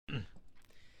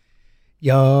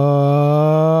Yo.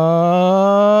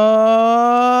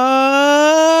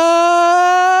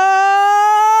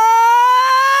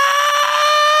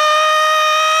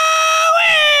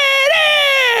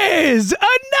 It is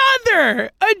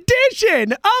another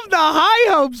edition of the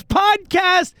High Hopes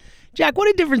podcast. Jack, what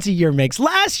a difference a year makes.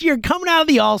 Last year, coming out of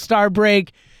the All-Star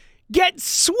break, get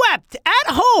swept at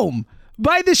home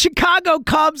by the Chicago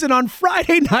Cubs, and on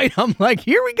Friday night, I'm like,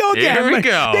 here we go again. Here we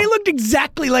go. They looked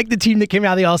exactly like the team that came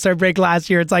out of the All-Star break last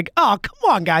year. It's like, oh, come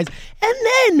on, guys. And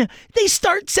then they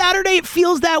start Saturday, it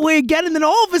feels that way again, and then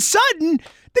all of a sudden,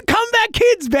 the comeback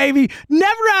kids, baby,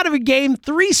 never out of a game,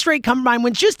 3 straight combine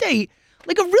wins, just a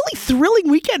really thrilling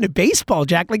weekend of baseball,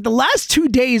 Jack. Like, the last 2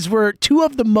 days were 2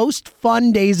 of the most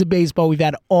fun days of baseball we've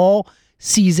had all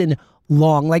season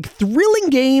long. Like, thrilling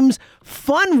games,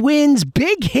 fun wins,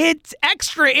 big hits,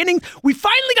 extra innings. We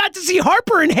finally got to see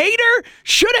Harper and Hader.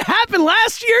 Should have happened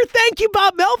last year. Thank you,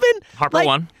 Bob Melvin. Harper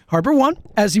won. Harper won,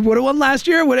 as he would have won last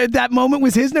year. That moment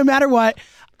was his no matter what.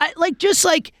 Just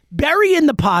burying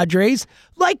the Padres.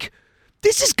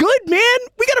 This is good, man.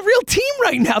 We got a real team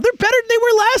right now. They're better than they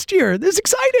were last year. This is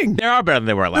exciting. They are better than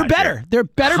they were last year. They're better. They're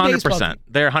better 100%. baseball team.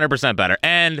 They're 100% better.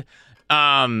 And,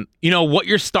 what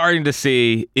you're starting to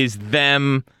see is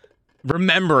them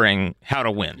remembering how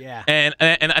to win. Yeah. And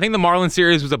I think the Marlins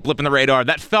series was a blip in the radar.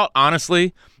 That felt,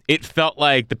 honestly, it felt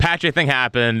like the Patrick thing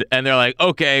happened, and they're like,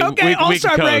 okay, we can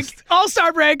coast.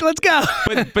 All-Star break, let's go.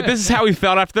 But this is how we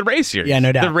felt after the Rays series. Yeah,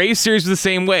 no doubt. The Rays series was the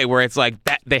same way, where it's like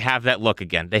that they have that look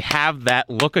again. They have that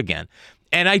look again.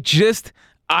 And I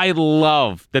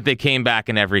love that they came back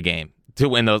in every game to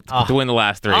win the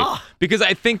last 3. Because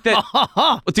I think that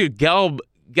dude, Gelb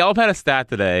had a stat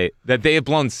today that they have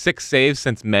blown 6 saves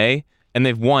since May, and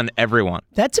they've won every one.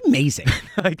 That's amazing.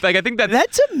 I think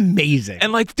that's amazing.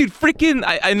 And dude, freaking,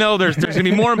 I know there's gonna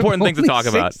be more important things to talk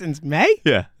about. 6 since May?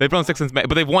 Yeah, they've blown 6 since May,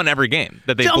 but they've won every game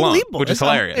that they've blown, which is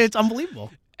hilarious. It's unbelievable.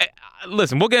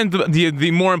 Listen, we'll get into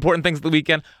the more important things of the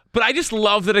weekend, but I just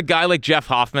love that a guy like Jeff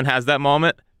Hoffman has that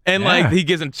moment, and he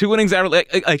gives him 2 innings out.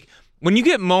 Like when you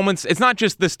get moments, it's not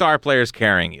just the star players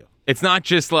carrying you. It's not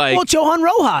just it's Johan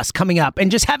Rojas coming up and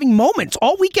just having moments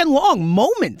all weekend long.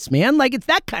 Moments, man. It's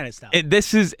that kind of stuff.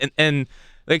 This is and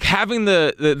having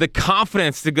the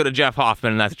confidence to go to Jeff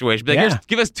Hoffman in that situation. Just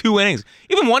give us 2 innings.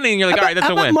 Even 1 inning, you're like, all right, that's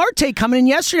a win. How about Marte coming in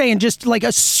yesterday and just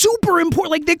a super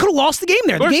important, they could have lost the game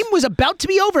there. The game was about to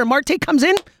be over, and Marte comes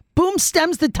in, boom,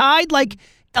 stems the tide.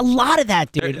 A lot of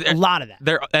that, dude. A lot of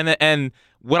that. And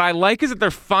what I like is that they're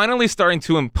finally starting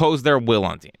to impose their will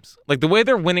on teams. The way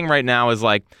they're winning right now is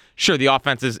sure, the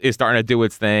offense is starting to do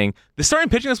its thing. The starting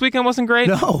pitching this weekend wasn't great.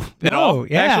 No,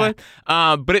 actually.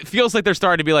 But it feels like they're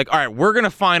starting to be all right, we're going to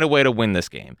find a way to win this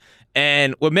game.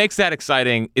 And what makes that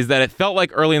exciting is that it felt like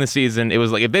early in the season, it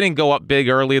was if they didn't go up big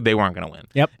early, they weren't going to win.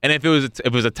 Yep. And if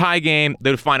it was a tie game,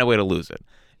 they would find a way to lose it.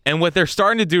 And what they're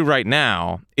starting to do right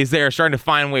now is they're starting to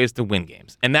find ways to win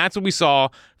games. And that's what we saw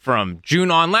from June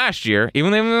on last year,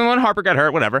 even when Harper got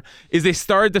hurt, whatever, is they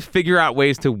started to figure out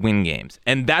ways to win games.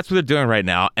 And that's what they're doing right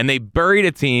now. And they buried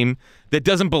a team that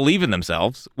doesn't believe in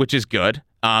themselves, which is good.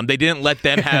 They didn't let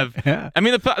them have... I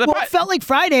mean, it felt like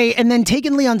Friday, and then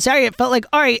taking Leon Saturday, it felt like,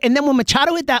 all right, and then when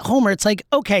Machado hit that homer, it's like,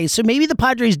 okay, so maybe the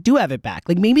Padres do have it back.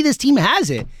 Maybe this team has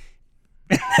it.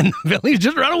 And the Phillies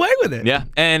just run away with it. Yeah,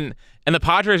 and the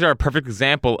Padres are a perfect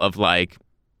example of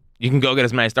you can go get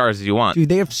as many stars as you want. Dude,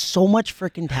 they have so much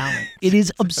freaking talent. It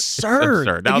is absurd. It's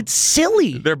absurd. It's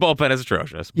silly. Their bullpen is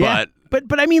atrocious. Yeah, but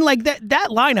I mean, that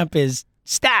lineup is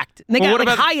stacked. And they got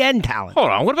high-end talent.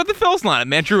 Hold on. What about the Phillies lineup,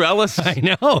 man? Drew Ellis. I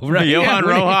know, right? Johan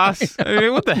Rojas. I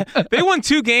mean, what the heck? They won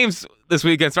 2 games this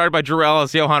weekend, started by Drew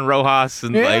Ellis, Johan Rojas,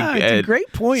 and it's a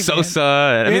great point, Sosa.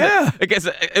 Man. I guess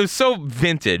it was so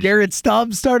vintage. Garrett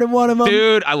Stubbs started one of them.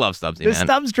 Dude, I love Stubbsy, man. The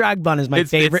Stubbs drag bun is my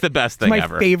favorite. It's the best thing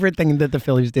ever. My favorite thing that the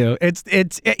Phillies do.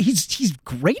 He's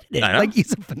great at it.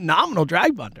 He's a phenomenal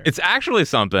drag bunter. It's actually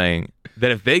something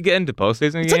that if they get into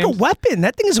postseason games, it's like a weapon.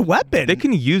 That thing is a weapon. They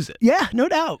can use it. Yeah, no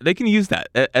doubt. They can use that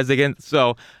as against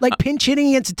pinch hitting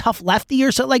against a tough lefty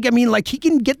or so. He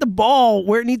can get the ball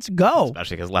where it needs to go.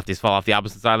 Especially because lefties fall off the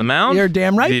opposite side of the mound. You're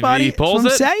damn right, buddy. He pulls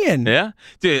That's what I'm saying. Yeah,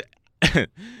 dude.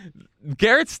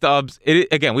 Garrett Stubbs.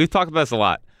 Again, we've talked about this a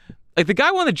lot. The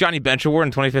guy won the Johnny Bench Award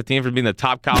in 2015 for being the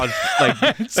top college.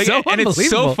 And it's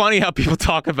so funny how people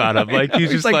talk about him.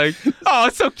 He's just oh,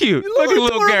 it's so cute. Look at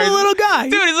little Garrett, little guy.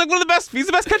 Dude, he's one of the best. He's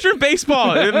the best catcher in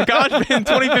baseball in college in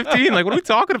 2015. What are we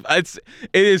talking about? It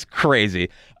is crazy.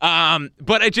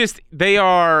 But they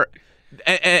are.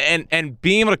 And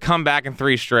being able to come back in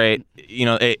 3 straight,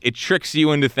 it tricks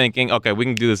you into thinking, okay, we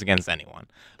can do this against anyone.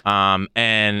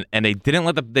 And they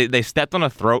didn't they stepped on a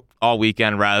throat all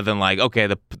weekend rather than like, okay,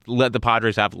 let the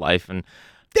Padres have life. And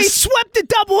they swept a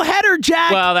doubleheader,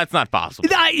 Jack. Well, that's not possible.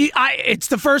 It's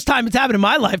the first time it's happened in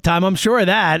my lifetime. I'm sure of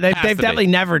that. They've definitely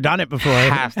never done it before.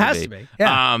 Has to be.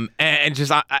 Yeah. And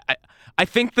just I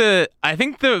think the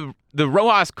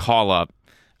Rojas call up,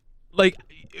 like,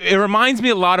 it reminds me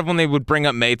a lot of when they would bring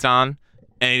up Maton.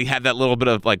 And he had that little bit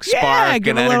of like spark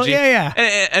and energy. And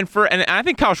I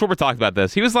think Kyle Schwarber talked about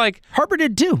this. He was like, Harper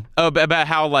did too. About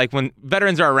how like when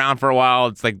veterans are around for a while,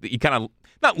 it's like you kind of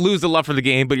not lose the love for the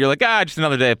game, but you're like, just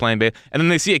another day of playing baseball. And then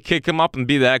they see a kid come up and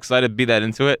be that excited, be that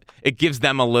into it. It gives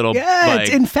them a little, it's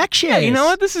infectious. Yeah, you know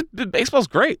what? Baseball's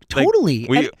great. Totally.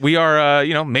 Like, we are,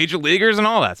 major leaguers and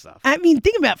all that stuff. I mean,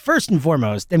 think about first and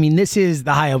foremost. I mean, this is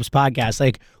the High Hopes podcast.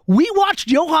 Like, we watched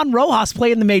Johan Rojas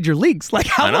play in the major leagues. Like,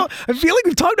 how long? I feel like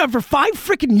we've talked about it for 5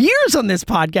 freaking years on this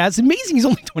podcast. Amazing. He's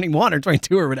only 21 or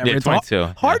 22 or whatever. Yeah, it's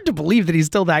 22. Hard to believe that he's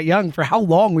still that young for how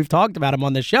long we've talked about him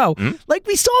on the show. Mm-hmm. Like,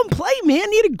 we saw him play,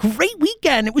 man. He had a great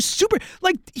weekend. It was super.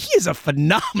 Like, he is a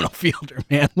phenomenal fielder,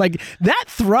 man. Like, that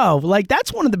throw, like,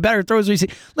 that's one of the better throws we've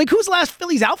seen. Like, who's the last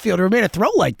Phillies outfielder who made a throw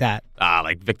like that?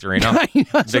 Like Victorino.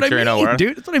 That's Victorino, what I mean,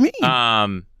 dude. That's what I mean.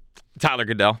 Tyler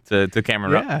Goodell to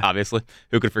Cameron Rupp, obviously.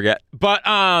 Who could forget? But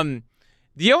the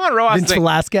Johan Rojas Vince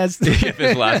Velasquez. Vince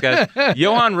Velasquez.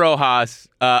 Johan Rojas,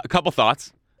 a couple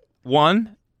thoughts.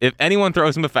 One, if anyone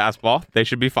throws him a fastball, they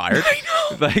should be fired. I know.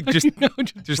 Like just throw him a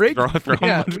bunch of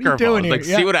curveballs. Like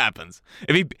see what happens.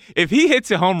 If he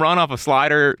hits a home run off a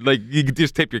slider, like you could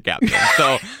just tip your cap to him.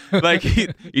 So like he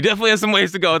definitely has some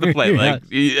ways to go at the plate. Like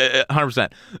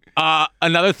 100%.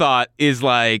 Another thought is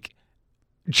like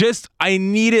I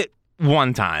need it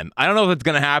one time. I don't know if it's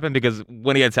going to happen because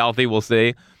when he gets healthy, we'll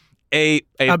see. A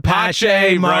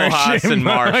Pache, Rojas, and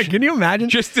Marsh. Can you imagine?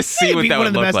 Just to see what that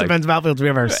would look like. One of the best defensive outfields we've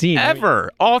ever seen.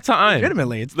 Ever. All time.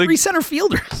 Legitimately. It's like, 3 center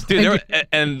fielders. Dude,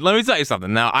 and let me tell you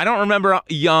something. Now, I don't remember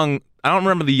the young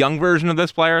version of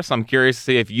this player, so I'm curious to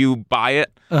see if you buy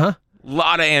it. Uh-huh. A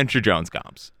lot of Andrew Jones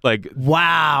comps. Like,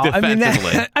 wow.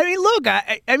 Defensively. Look,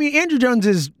 I mean, Andrew Jones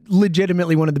is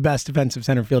legitimately one of the best defensive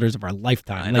center fielders of our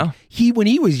lifetime. I know. Like, when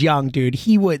he was young, dude,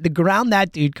 the ground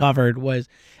that dude covered was,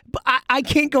 but I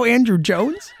can't go Andrew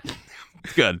Jones.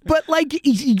 It's good. But like,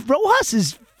 Rojas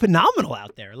is phenomenal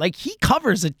out there. Like, he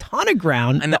covers a ton of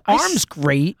ground, and the arm's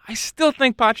great. I still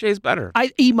think Pache is better.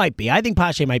 He might be. I think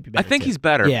Pache might be better. I think too. He's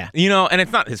better. Yeah. And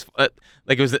it's not his.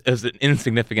 Like it was an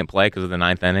insignificant play because of the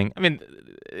 9th inning. I mean,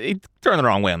 he turned the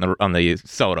wrong way on the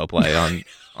Soto play on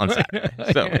Saturday.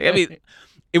 So I mean,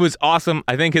 it was awesome.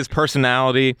 I think his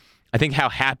personality. I think how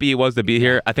happy he was to be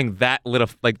here. I think that lit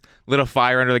a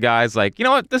fire under the guys. Like, you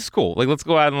know what? This is cool. Like, let's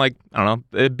go out and like, I don't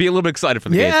know, be a little bit excited for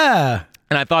the game. Yeah.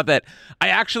 And I thought that I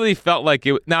actually felt like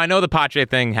it. Now I know the Pache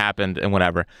thing happened and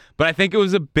whatever, but I think it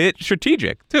was a bit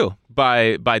strategic too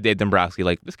by Dave Dombrowski.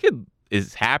 Like, this kid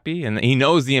is happy and he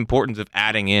knows the importance of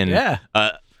adding in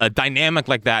a dynamic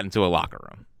like that into a locker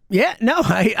room. Yeah, no,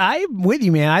 I'm with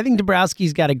you, man. I think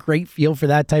Dombrowski's got a great feel for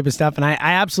that type of stuff, and I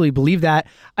absolutely believe that.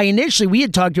 We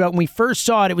had talked about when we first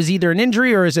saw it was either an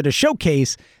injury or is it a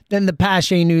showcase. Then the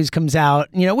Pache news comes out,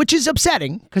 which is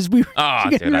upsetting because we were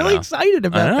getting really excited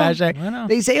about Pache. I know.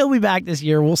 They say he'll be back this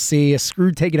year. We'll see. A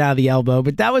screw taken out of the elbow,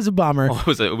 but that was a bummer.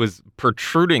 Oh, it was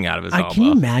protruding out of his elbow. Can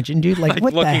you imagine, dude? Like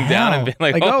what the hell? Looking down and being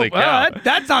like holy cow.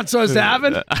 That's not supposed to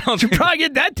happen. Should probably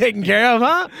get that taken care of,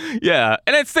 huh? Yeah,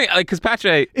 and it's because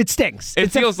Pache. It stinks.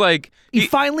 It feels like he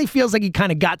finally feels like he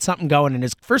kind of got something going in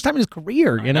his first time in his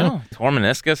career. You know, tore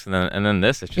meniscus and then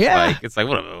this. It's just like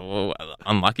what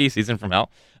unlucky season from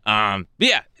hell.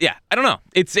 Yeah. I don't know.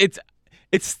 It's.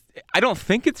 I don't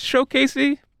think it's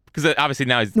showcasey because obviously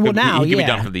now he could be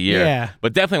done for the year. Yeah.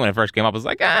 But definitely when it first came up, I was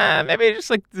like, maybe just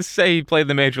like to say he played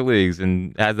the major leagues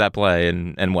and has that play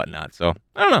and whatnot. So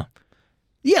I don't know.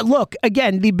 Yeah, look,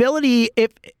 again, the ability,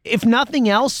 if nothing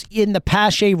else, in the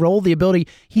Pache role, the ability,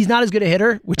 he's not as good a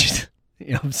hitter, which is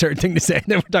a absurd thing to say.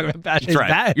 Then we're talking about Pache's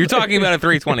bat. You're talking about a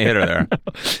 320 hitter there.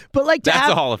 But like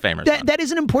that's a Hall of Famer. That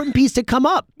is an important piece to come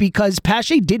up because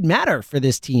Pache did matter for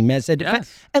this team as a defense.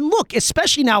 Yes. And look,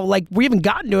 especially now, like we haven't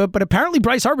gotten to it, but apparently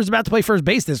Bryce Harper's about to play first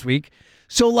base this week.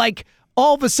 So like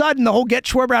all of a sudden the whole get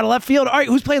Schwarber out of left field. All right,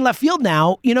 who's playing left field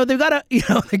now? They've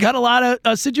got a lot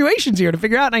of situations here to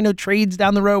figure out. And I know trades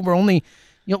down the road were only,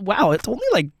 wow, it's only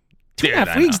like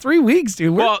 2.5 weeks, 3 weeks,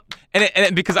 dude. Well,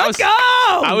 and because I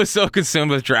was so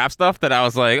consumed with draft stuff that I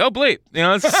was like, oh, bleep.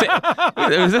 We're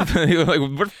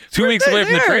 2 weeks away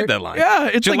from the trade deadline. Yeah,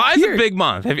 it's July's a big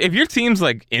month. If your team's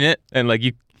like in it and like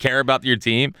you care about your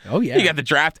team. Oh, yeah. You got the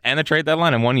draft and the trade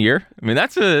deadline in 1 year. I mean,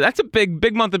 that's a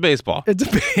big month of baseball. It's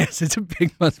a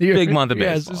big month of Big month of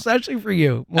yes, baseball. especially for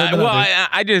you.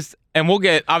 I just, and we'll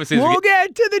get, obviously. We'll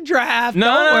get to the draft. No,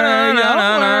 Don't worry. no.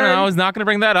 I was not going to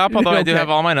bring that up, although I do Okay. have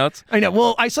all my notes. I know.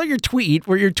 Well, I saw your tweet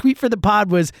where your tweet for the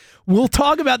pod was, we'll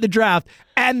talk about the draft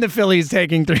and the Phillies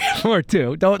taking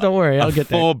 3-4-2. Don't worry. I'll get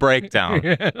there. Full breakdown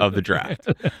of the draft.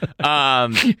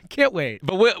 Can't wait.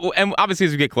 But and obviously,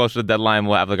 as we get closer to the deadline,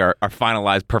 we'll have like our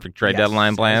finalized perfect trade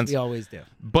deadline plans. As we always do.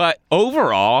 But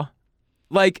overall,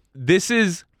 like this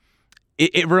is,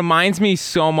 it reminds me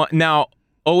so much. Now,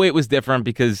 08 was different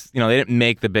because they didn't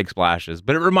make the big splashes.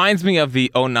 But it reminds me of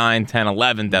the 09, 10,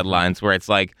 11 deadlines where it's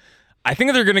like, I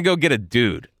think they're gonna go get a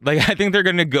dude. Like I think they're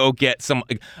gonna go get some.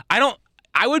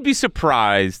 I would be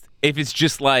surprised if it's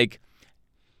just like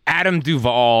Adam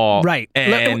Duvall, Right.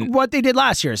 And what they did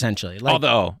last year, essentially. Like,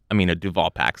 although, I mean, a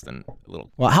Duvall Paxton, a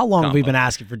little. well, how long have we combo. been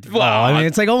asking for Duvall? Well, I mean,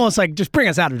 it's like almost like just bring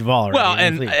us out of Duvall already.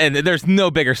 Well, please. and there's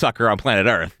no bigger sucker on planet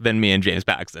Earth than me and James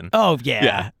Paxton. Oh yeah.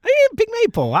 Yeah. Hey, Big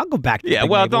Maple. I'll go back to Yeah, Big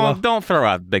well, Maple. don't throw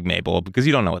out Big Maple because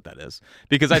you don't know what that is.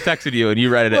 Because I texted you and you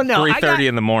read it Well, at no, 3:30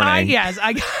 in the morning.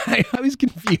 I was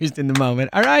confused in the moment.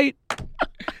 All right.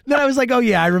 Then I was like, oh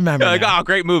yeah, I remember. You're like, now. oh,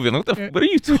 great movie. And what are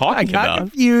you I talking got about?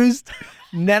 confused.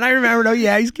 And then I remembered, oh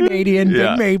yeah, he's Canadian.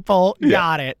 Yeah. Big Maple. Yeah.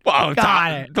 Got it. Wow,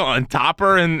 Got it.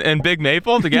 Topper and Big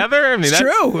Maple together. I mean, It's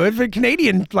that's true. If a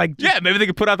Canadian, like, Yeah, maybe they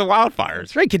could put out the wildfires.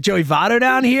 that's right, get Joey Votto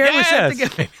down here. We're set Yes.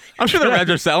 to get I'm sure the Reds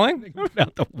are selling.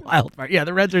 out the wildfire. Yeah,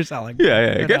 the Reds are selling.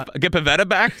 Yeah. Get Pavetta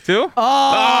back too.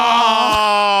 Oh,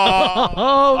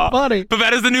 Oh, funny.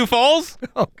 Pavetta's the new Foles?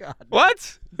 Oh God.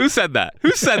 What? Who said that?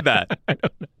 Who said that? I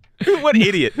don't know. What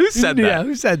idiot? Who said that? Yeah,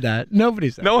 who said that? Nobody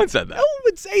said. No one said that. No one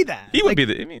would say that. He would be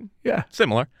the. I mean, Yeah.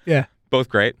 similar. Yeah. Both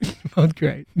great. Both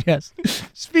great. Yes.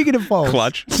 Speaking of Foles.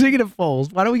 Clutch. Speaking of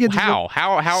Foles, why don't we get to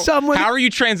How Someone- are you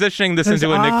transitioning this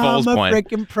into a Nick Foles I'm point? a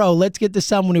freaking pro. Let's get to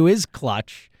someone who is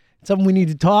clutch. Someone we need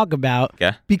to talk about.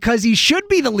 Okay. Because he should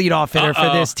be the leadoff hitter for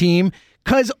Uh-oh. this team.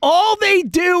 Because all they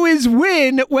do is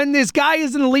win when this guy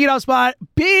is in the leadoff spot.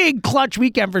 Big clutch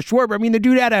weekend for Schwarber. I mean, the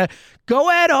dude had a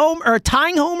go-ahead home or a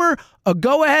tying homer, a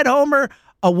go-ahead homer,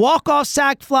 a walk-off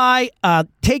sac fly,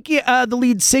 take the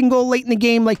lead single late in the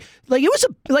game. Like it was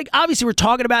obviously we're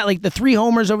talking about like the 3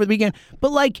 homers over the weekend,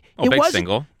 but like it big wasn't.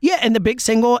 single. Yeah, and the big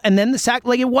single, and then the sack.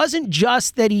 Like it wasn't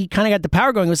just that he kind of got the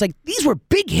power going. It was like these were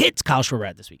big hits Kyle Schwarber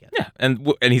had this weekend. Yeah, and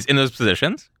he's in those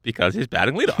positions because he's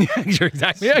batting leadoff. You're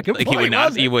exactly. Yeah, good Like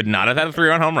point. he would not have had a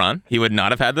 3-run home run. He would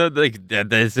not have had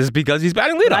this is because he's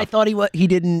batting leadoff. I thought he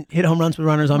didn't hit home runs with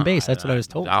runners on base. That's what I was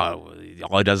told. All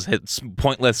he does is hit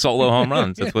pointless solo home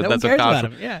runs. That's what no one that's what cares Kyle.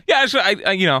 about him, yeah. Yeah. Actually,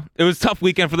 it was a tough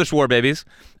weekend for the Schwarbabies.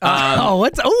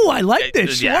 I like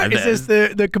this. yeah, Is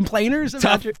this the complainers?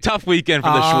 Tough weekend for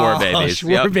the Schwarbabies.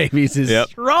 Yep. Schwarbabies is Yep.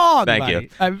 strong. Thank buddy. you.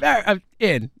 I'm very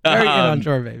in on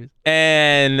Schwarbabies.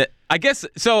 And I guess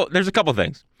so. There's a couple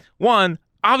things. One,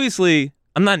 obviously,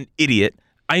 I'm not an idiot.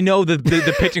 I know that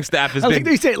the pitching staff has I been. think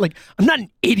they say it like I'm not an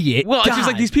idiot. Well, it's just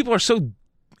like God. these people are so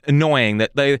annoying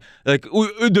that they like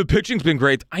the pitching's been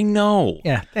great. I know.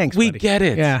 Yeah, thanks. We buddy. get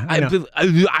it. Yeah, I know.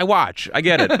 I watch. I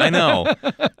get it. I know.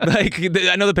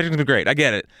 I know the pitching's been great. I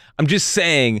get it. I'm just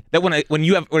saying that when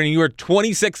you are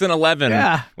 26-11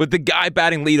 Yeah. with the guy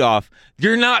batting leadoff,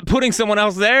 you're not putting someone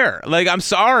else there. Like, I'm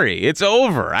sorry, it's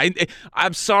over.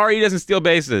 I'm sorry he doesn't steal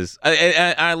bases.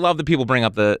 I love that people bring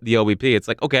up the OBP. It's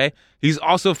like, okay, he's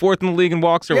also 4th in the league in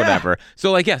walks or Yeah. whatever.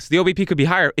 So like, yes, the OBP could be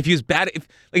higher if he was batting.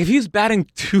 If he was batting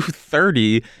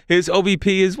 230, his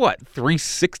OBP is what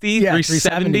 360, Yeah,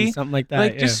 370, something like that.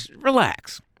 Like, yeah. just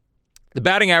relax. The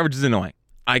batting average is annoying.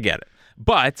 I get it.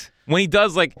 But when he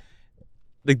does like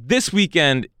this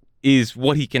weekend is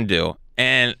what he can do.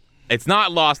 And it's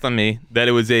not lost on me that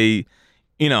it was they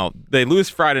lose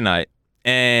Friday night.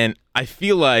 And I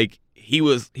feel like he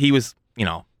was,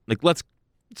 like, let's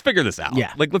figure this out.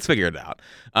 Yeah. Like, let's figure it out.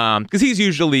 Because he's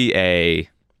usually a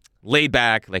laid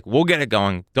back, like, we'll get it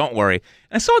going. Don't worry.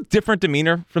 And I saw a different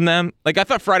demeanor from them. Like, I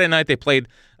thought Friday night they played,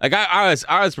 like, I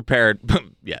was prepared.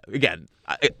 Yeah, again,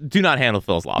 do not handle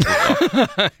Phil's losses.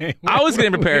 I was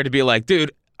getting prepared to be like,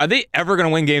 dude, are they ever going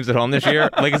to win games at home this year?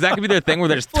 Like, is that going to be their thing where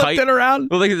they're just tight? Flipped it around.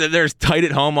 Well, like, they're just tight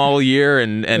at home all year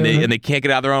and they can't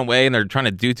get out of their own way and they're trying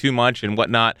to do too much and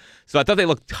whatnot. So I thought they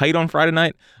looked tight on Friday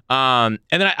night. And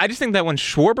then I just think that when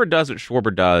Schwarber does what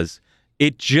Schwarber does,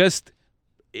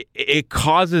 it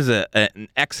causes an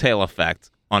exhale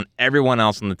effect on everyone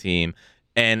else on the team,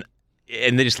 and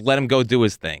they just let him go do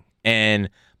his thing. And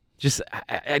just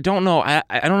I don't know. I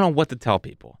don't know what to tell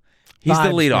people. He's the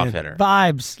leadoff hitter.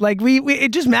 Vibes. Like we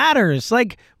it just matters.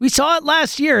 Like we saw it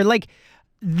last year. Like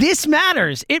this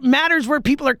matters. It matters where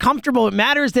people are comfortable. It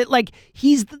matters that like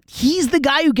he's the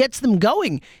guy who gets them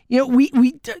going. You know, we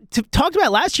talked about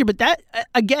it last year, but that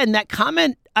again, that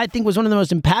comment I think was one of the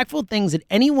most impactful things that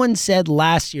anyone said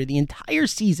last year, the entire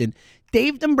season.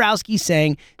 Dave Dombrowski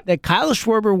saying that Kyle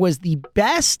Schwarber was the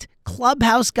best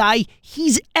clubhouse guy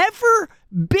he's ever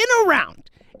been around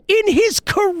in his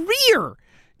career.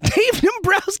 Dave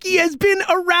Dombrowski has been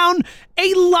around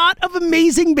a lot of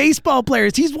amazing baseball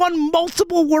players. He's won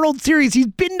multiple World Series. He's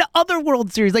been to other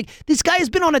World Series. Like, this guy has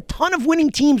been on a ton of winning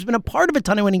teams, been a part of a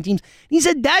ton of winning teams. He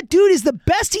said that dude is the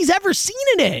best he's ever seen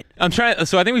in it.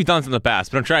 So I think we've done this in the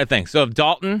past, but I'm trying to think. So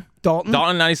Dalton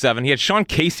 97. He had Sean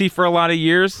Casey for a lot of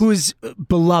years. Who's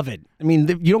beloved. I mean,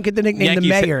 you don't get the nickname the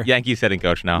mayor. Yankees hitting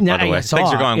coach now, by the way. Things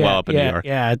are going well up in New York.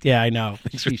 Yeah, I know.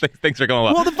 Things are going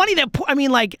well. Well, the funny that, I mean,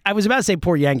 like, I was about to say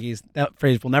poor Yankees. That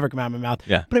phrase will never come out of my mouth.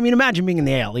 Yeah. But I mean, imagine being in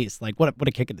the AL East. Like, what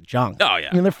a kick in the junk. Oh, yeah.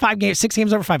 I mean, they're 6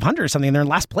 games over 500 or something, and they're in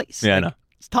last place. Yeah, like, I know.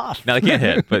 It's tough. Now they can't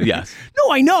hit, but yes.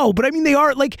 No, I know, but I mean, they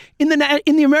are like in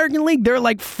the American League. They're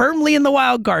like firmly in the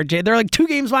wild card. Jay, they're like 2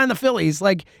 games behind the Phillies.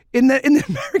 Like in the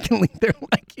American League, they're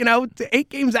like 8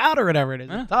 games out or whatever it is.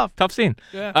 It's tough scene.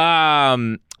 Yeah.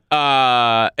 And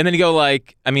then you go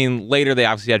later they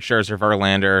obviously had Scherzer,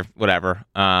 Verlander, whatever.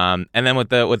 And then with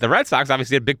the Red Sox,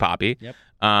 obviously had Big Papi. Yep.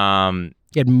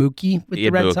 He had Mookie with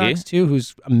the Red Sox too,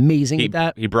 who's amazing at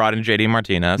that. He brought in JD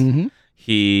Martinez. Mm-hmm.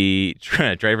 He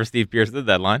traded for Steve Pearce at the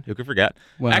deadline. Who could forget?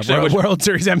 Well, actually, World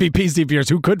Series MVP Steve Pearce.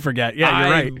 Who could forget? Yeah,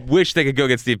 you're right. I wish they could go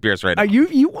get Steve Pearce right now.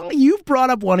 You've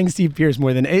brought up wanting Steve Pearce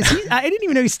more than is he? I didn't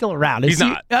even know he's still around. He's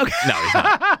not. Okay. No, he's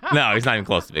not. No, he's not even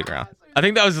close to being around. I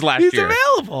think that was his last year. He's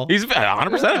available. He's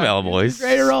 100% available. He's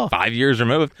ready to roll. 5 years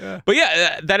removed. Yeah. But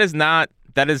yeah,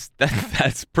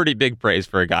 that's pretty big praise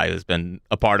for a guy who's been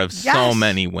a part of so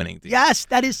many winning teams. Yes,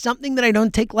 that is something that I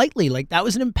don't take lightly. Like, that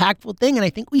was an impactful thing, and I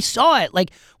think we saw it.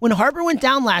 Like, when Harper went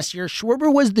down last year,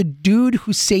 Schwarber was the dude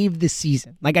who saved the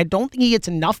season. Like, I don't think he gets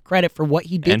enough credit for what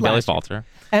he did and last Bailey year. Falter.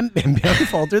 And Bailey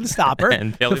Falter, the stopper.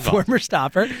 And Bailey the former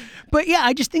stopper. But yeah,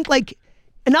 I just think, like,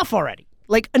 enough already.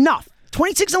 Like, enough.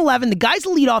 26-11, the guy's a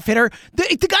leadoff hitter. The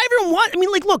guy everyone wants. I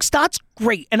mean, like, look, Stott's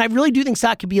great, and I really do think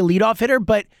Stott could be a leadoff hitter,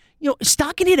 but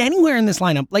Stott can hit anywhere in this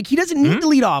lineup. Like, he doesn't need to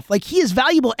lead off. Like, he is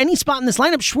valuable any spot in this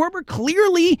lineup. Schwarber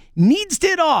clearly needs to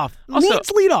hit off.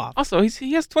 Needs lead off. Also,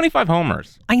 he has 25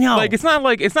 homers. I know. Like, it's not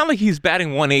like he's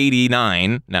batting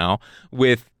 189 now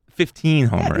with 15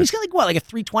 homers. Yeah, he's got like a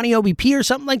 320 OBP or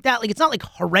something like that. Like, it's not like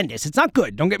horrendous. It's not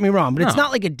good. Don't get me wrong, but it's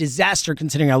not like a disaster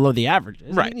considering how low the average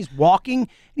is. Right. I mean, he's walking and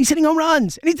he's hitting home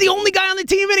runs, and he's the only guy on the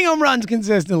team hitting home runs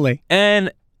consistently.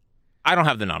 And I don't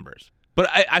have the numbers, but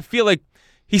I feel like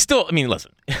he's still, I mean,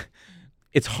 listen,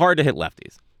 it's hard to hit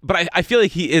lefties, but I feel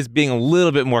like he is being a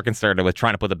little bit more conservative with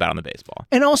trying to put the bat on the baseball.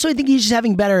 And also, I think he's just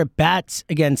having better at bats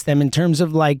against them in terms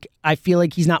of, like, I feel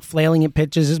like he's not flailing at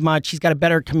pitches as much. He's got a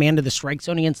better command of the strike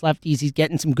zone against lefties. He's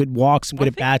getting some good walks, some good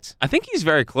at bats. I think he's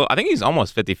very close. I think he's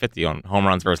almost 50-50 on home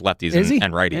runs versus lefties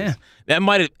and righties. Yeah. That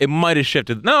might have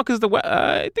shifted. No, because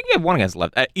I think he had one against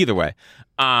left. Either way.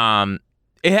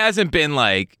 It hasn't been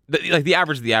like the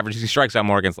average of the average. He strikes out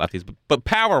more against lefties, but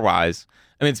power-wise,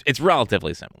 I mean, it's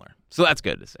relatively similar. So that's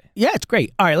good to see. Yeah, it's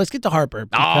great. All right, let's get to Harper.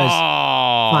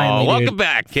 Finally, welcome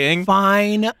back, King.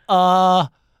 Finally.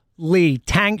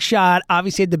 Tank shot.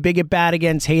 Obviously had the big at-bat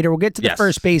against Hader. We'll get to the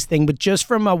first base thing, but just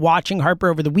from watching Harper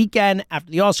over the weekend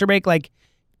after the All-Star break, like,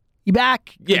 you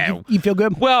back? Yeah. You feel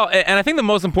good? Well, and I think the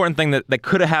most important thing that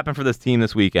could have happened for this team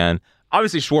this weekend,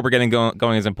 obviously Schwarber getting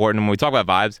going is important. And when we talk about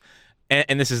vibes,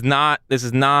 and this is not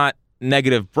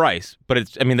negative Bryce, but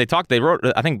they wrote,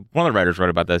 I think one of the writers wrote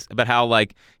about this, about how,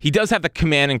 like, he does have the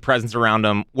commanding presence around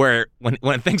him where when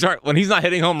he's not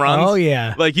hitting home runs,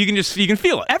 like, you can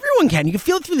feel it. Everyone can. You can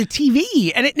feel it through the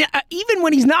TV. And even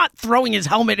when he's not throwing his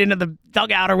helmet into the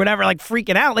dugout or whatever, like,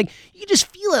 freaking out, like, you can just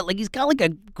feel it. Like, he's got like a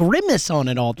grimace on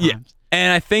at all times. Yeah.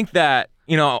 And I think that,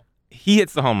 he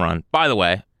hits the home run. By the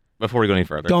way, before we go any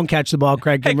further, don't catch the ball,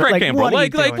 Craig. Hey, Craig Campbell. Could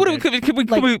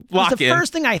we lock in? The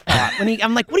first thing I thought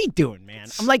I'm like, what are you doing, man?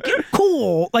 I'm like, you're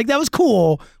cool. Like, that was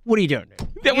cool. What are you doing?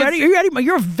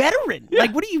 You're a veteran. Yeah.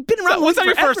 Like, what have you been around? What's not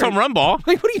your first home run ball?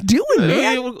 Like, what are you doing,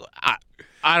 man?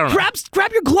 I don't know.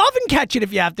 Grab your glove and catch it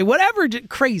if you have to. Whatever. Just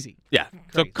crazy. Yeah. Crazy.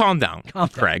 So calm down,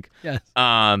 Craig. Yes.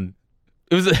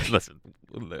 It was listen.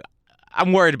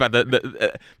 I'm worried about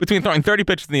the between throwing 30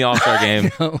 pitches in the All-Star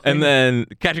game and then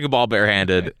catching a ball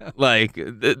barehanded. Like,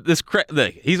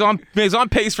 he's on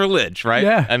pace for Lidge, right?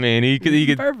 Yeah. I mean, he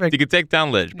could take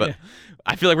down Lidge, but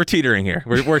I feel like we're teetering here.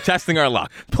 We're testing our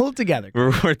luck. Pull it together.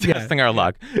 We're testing our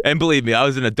luck. And believe me, I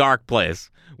was in a dark place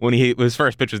when his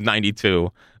first pitch was 92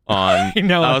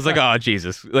 on. I was like, oh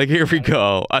Jesus, like here we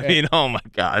go. I mean, oh my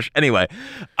gosh. Anyway,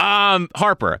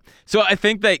 Harper. So I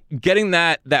think that getting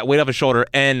that weight off his shoulder,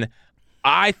 and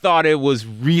I thought it was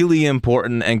really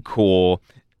important and cool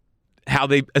how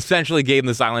they essentially gave him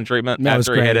the silent treatment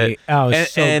after he hit it. Oh, it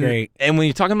was so great. And when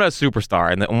you're talking about a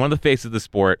superstar and one of the faces of the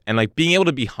sport, and like being able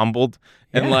to be humbled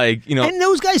and like, and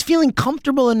those guys feeling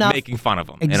comfortable enough making fun of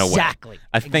him in a way.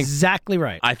 I think exactly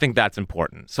right. I think that's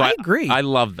important. So I agree. I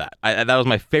love that. That was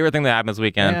my favorite thing that happened this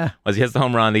weekend. Was he hits the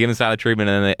home run, they give him silent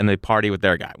treatment, and they party with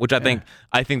their guy, which I think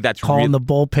that's calling the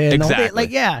bullpen. Exactly.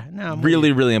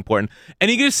 Really, really important. And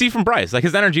you get to see from Bryce, like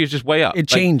his energy is just way up. It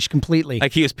changed completely.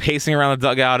 Like he was pacing around the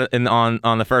dugout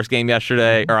on the first game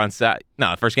yesterday, or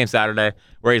first game Saturday,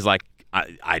 where he's like,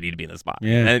 I need to be in this spot.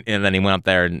 Yeah. And then he went up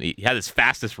there and he had his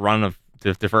fastest run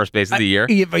to first base of the year.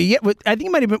 I think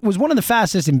it might have was one of the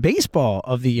fastest in baseball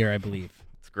of the year, I believe.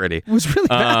 It's gritty. It was really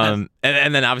fast.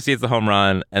 And then obviously it's the home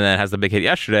run, and then has the big hit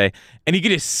yesterday, and you get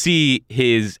to see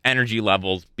his energy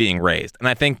levels being raised. And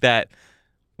I think that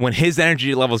when his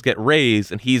energy levels get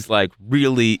raised and he's like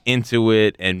really into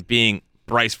it and being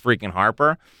Bryce freaking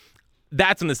Harper,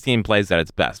 that's when this team plays at its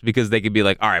best, because they could be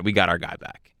like, all right, we got our guy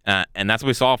back. And that's what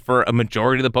we saw for a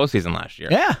majority of the postseason last year.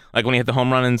 Yeah. Like when he hit the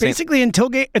home run in basically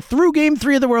through game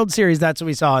 3 of the World Series, that's what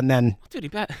we saw. And then,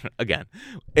 dude, again,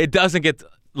 it doesn't get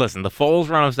listen, the Foles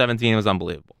run of 17 was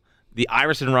unbelievable. The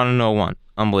Iverson run in 01,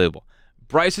 unbelievable.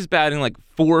 Bryce is batting like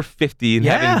 450 and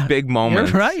having big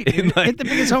moments. You're right. Hit the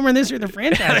biggest homer in the history of the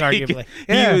franchise, arguably.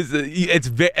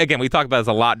 Yeah. Again, we talked about this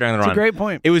a lot during the run. It's a great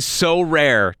point. It was so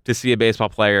rare to see a baseball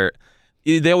player.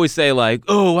 They always say, like,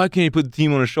 oh, why can't you put the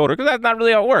team on his shoulder? Because that's not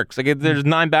really how it works. Like, there's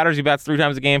 9 batters, he bats 3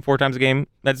 times a game, 4 times a game.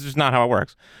 That's just not how it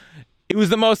works. It was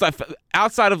the most,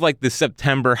 outside of, like, the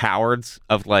September Howards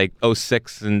of, like,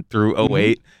 06 and through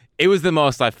 08, it was the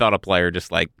most I felt a player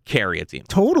just, like, carry a team.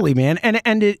 Totally, man.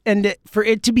 And for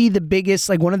it to be the biggest,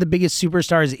 like, one of the biggest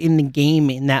superstars in the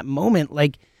game in that moment,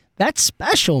 like, that's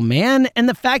special, man. And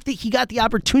the fact that he got the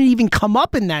opportunity to even come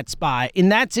up in that spot, in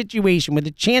that situation, with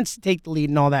a chance to take the lead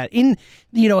and all that, in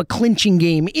a clinching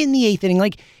game, in the 8th inning,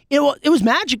 like it was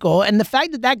magical. And the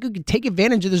fact that could take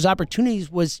advantage of those opportunities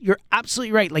you're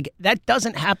absolutely right. Like that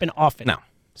doesn't happen often. No.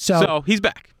 So he's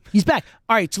back. He's back.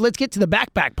 All right, so let's get to the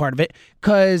back part of it,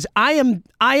 because I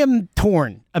am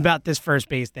torn about this first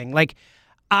base thing. Like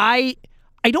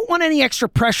I don't want any extra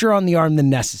pressure on the arm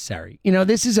than necessary.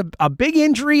 This is a big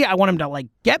injury. I want him to, like,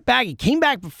 get back. He came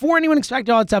back before anyone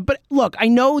expected all that stuff. But, look, I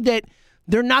know that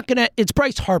they're not going to – it's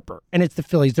Bryce Harper, and it's the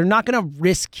Phillies. They're not going to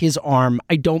risk his arm.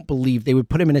 I don't believe they would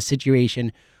put him in a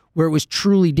situation where it was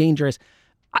truly dangerous.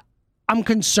 I'm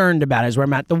concerned about it is where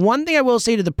I'm at. The one thing I will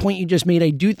say to the point you just made, I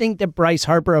do think that Bryce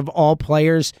Harper, of all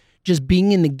players – just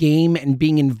being in the game and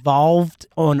being involved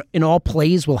in all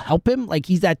plays will help him. Like,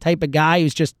 he's that type of guy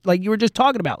who's just, like you were just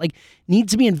talking about, like,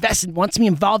 needs to be invested, wants to be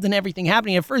involved in everything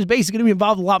happening. At first base, he's going to be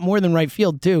involved a lot more than right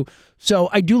field, too. So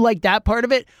I do like that part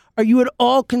of it. Are you at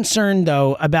all concerned,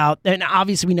 though, about, and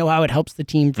obviously we know how it helps the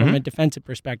team from a defensive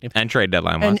perspective. And trade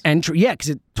deadline-wise. Yeah, because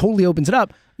it totally opens it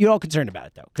up. You're all concerned about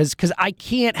it, though, because I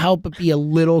can't help but be a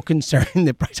little concerned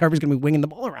that Bryce Harper's going to be winging the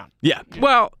ball around. Yeah,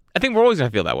 well, I think we're always going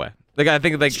to feel that way. Like, I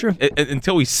think, like,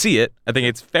 until we see it, I think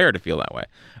it's fair to feel that way.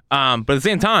 But at the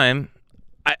same time,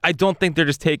 I don't think they're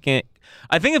just taking.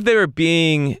 I think if they were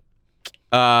being,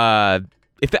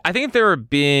 if they were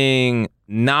being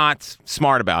not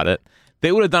smart about it,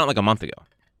 they would have done it like a month ago.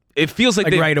 It feels like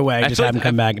right away. Just have him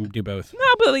come back and do both.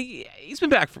 No, but like, he's been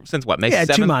back since what, May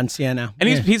 7th? 2 months. Yeah, now. And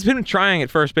he's been trying at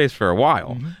first base for a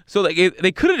while. So like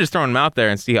they could have just thrown him out there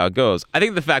and see how it goes. I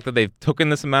think the fact that they've taken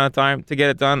this amount of time to get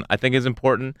it done, I think is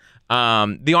important.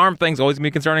 The arm thing's always gonna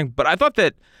be concerning, but I thought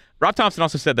that Rob Thompson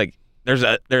also said like there's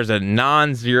a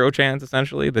non-zero chance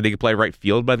essentially that he could play right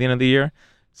field by the end of the year.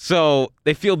 So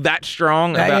they feel that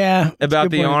strong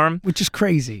about the arm, which is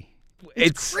crazy.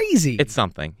 It's crazy. It's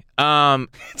something.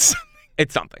 It's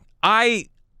something.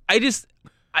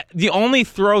 The only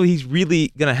throw he's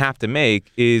really gonna have to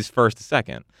make is first to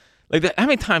second. Like, how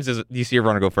many times do you see a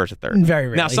runner go first to third? Very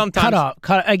rarely. Now, sometimes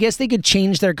cut. I guess they could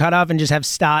change their cutoff and just have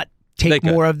Stott take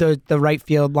more of the right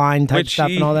field line type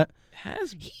stuff and all that.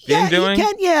 Has been doing.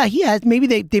 He has.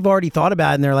 Maybe they've already thought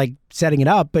about it and they're like setting it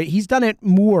up, but he's done it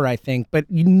more, I think. But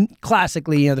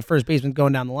classically, the first baseman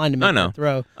going down the line to make the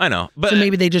throw. I know. But so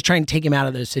maybe they just try and take him out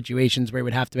of those situations where he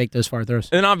would have to make those far throws.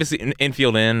 And obviously,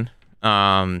 infield in.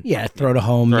 Throw to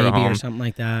home or something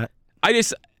like that.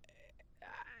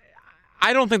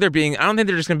 I don't think they're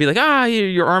just going to be like,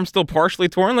 your arm's still partially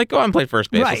torn. Like, go on and play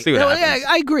first base. Right. Let's see what happens.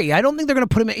 Yeah, I agree. I don't think they're going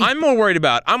to put him in. I'm more worried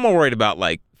about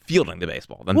like fielding the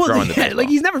baseball than throwing the baseball. Like,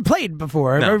 he's never played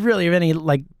before, or really of any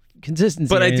like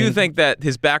consistency. But I do think that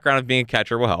his background of being a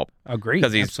catcher will help. Agreed.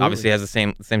 Because he's obviously has the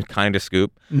same kind of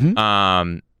scoop.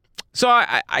 Mm-hmm. So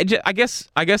I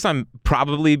guess I'm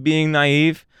probably being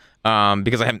naive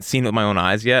because I haven't seen it with my own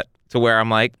eyes yet. To where I'm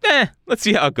like, let's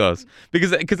see how it goes.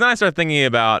 Because then I start thinking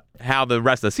about how the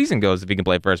rest of the season goes if he can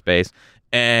play first base.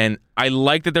 And I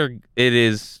like that it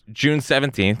is June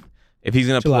 17th. If he's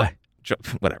going to play.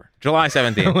 Whatever. July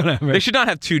 17th. Whatever. They should not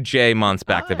have 2 J months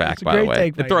back to back, by the way.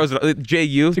 Take, it throws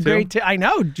JU it's a too. great I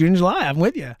know. June, July. I'm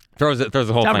with you. Throws the whole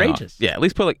it's thing outrageous. off. Yeah, at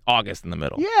least put like August in the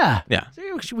middle. Yeah. Yeah.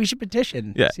 So we should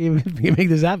petition. Yeah. See if we can make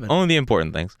this happen. Only the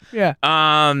important things. Yeah.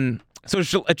 So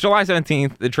July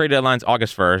 17th, the trade deadline's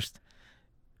August 1st.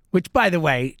 Which, by the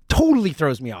way, totally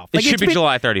throws me off. It should be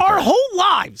July 31st. Our whole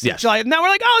lives. Yes. July. Now we're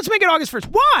like, let's make it August 1st.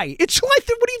 Why? It's July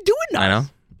 3rd. What are you doing now?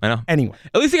 I know. Anyway.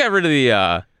 At least they got rid of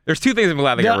the, there's 2 things I'm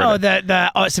glad they got rid of.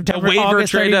 The September, waiver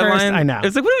August trade 31st. deadline. I know.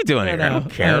 It's like, what are we doing here? I don't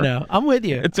care. I know. I'm with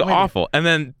you. It's awful. And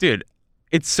then, dude,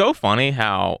 it's so funny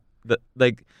how, do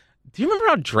you remember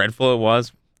how dreadful it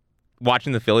was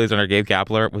watching the Phillies under Gabe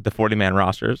Kapler with the 40-man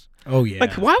rosters? Oh, yeah.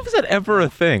 Like, why was that ever a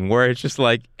thing where it's just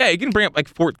like, hey, you can bring up like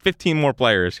 15 more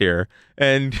players here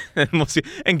and we'll see.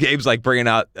 And Gabe's like bringing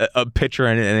out a pitcher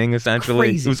in an inning, essentially.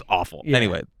 Crazy. It was awful. Yeah.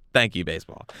 Anyway, thank you,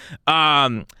 baseball.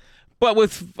 But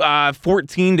with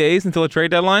 14 days until the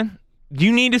trade deadline,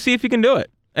 you need to see if you can do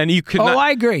it. And you could not.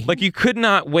 I agree. Like, you could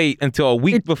not wait until a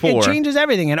week before. It changes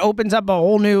everything. It opens up a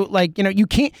whole new, you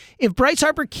can't, if Bryce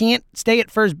Harper can't stay at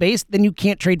first base, then you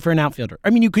can't trade for an outfielder. I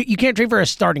mean, you can't trade for a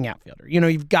starting outfielder.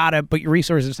 You've got to put your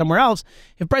resources somewhere else.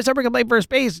 If Bryce Harper can play first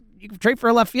base, you can trade for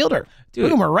a left fielder. Dude,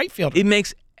 Look at him, a right fielder. It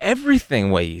makes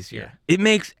everything way easier. It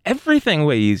makes everything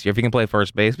way easier if you can play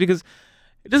first base because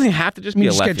it doesn't have to just be a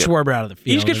left field. You just get Schwarber out of the field.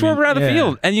 You just get Schwarber out of the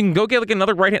field, and you can go get like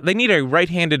another right-hand. They need a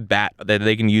right-handed bat that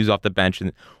they can use off the bench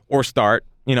or start,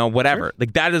 whatever. Sure.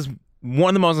 Like that is one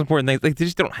of the most important things. Like they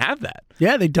just don't have that.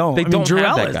 Yeah, they don't. They don't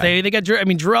have that guy. They got Drew. I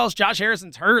mean, Drew Ellis, Josh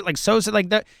Harrison's hurt. Like Sosa, like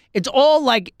that. It's all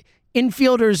like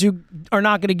infielders who are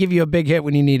not going to give you a big hit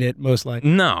when you need it, most likely.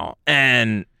 No,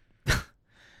 and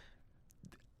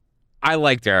I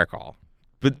like Derek Hall.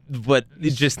 But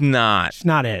it's just not. It's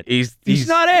not it. He's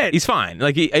not it. He's fine.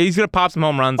 Like he's gonna pop some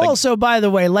home runs. Also, by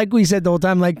the way, like we said the whole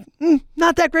time,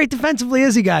 not that great defensively,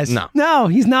 is he, guys? No,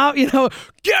 he's not. Get rid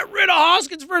of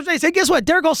Hoskins first base. Hey, guess what?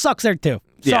 Derek Hall sucks there too.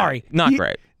 Sorry, not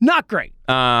great. Not great.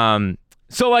 So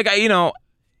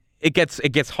it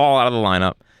gets Hall out of the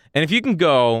lineup, and if you can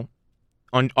go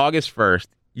on August 1st,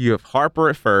 you have Harper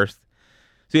at first.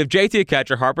 So you have JT at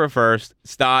catcher, Harper at first,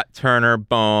 Stott, Turner,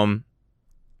 Bohm.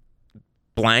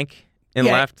 Blank in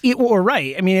left. Or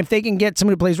right. I mean, if they can get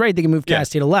somebody who plays right, they can move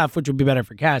Cassie to left, which would be better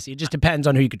for Cassie. It just depends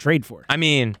on who you could trade for. I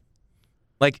mean,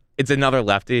 it's another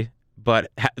lefty,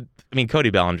 but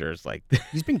Cody Bellinger's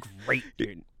he's been great,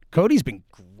 dude. Cody's been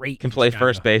great. Can play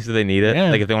first base if they need it.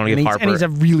 Yeah. Like if they want to get Harper. And he's a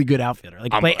really good outfielder.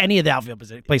 Play any of the outfield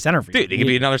positions. Play center field. Dude, he could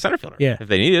be another center fielder. Yeah. If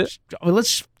they need it.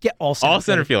 Let's get all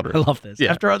center fielders. I love this.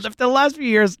 Yeah. After the last few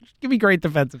years, give me great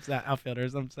defensive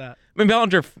outfielders. I'm set.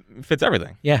 Bellinger fits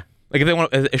everything. Yeah. Like if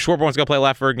Schwarber wants to go play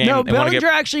left for a game. No, Bellinger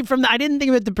actually I didn't think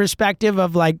of it the perspective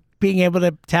of being able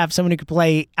to have someone who could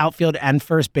play outfield and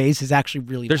first base is actually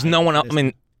really. There's no one else.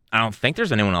 I don't think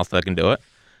there's anyone else that can do it.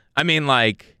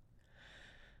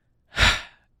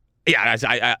 Yeah,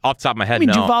 I off the top of my head,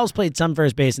 no. Duvall's played some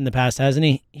first base in the past, hasn't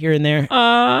he? Here and there.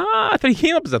 I think he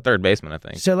came up as a third baseman. I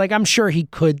think. So I'm sure he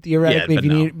could theoretically if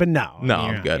you need, but no. No,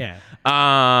 I'm good. Yeah.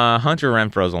 Hunter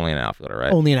Renfro's only an outfielder,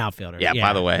 right? Only an outfielder. Yeah.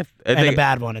 By the way, and a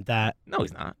bad one at that. No,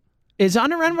 he's not. Is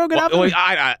Hunter Renfro good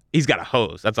outfielder? He's got a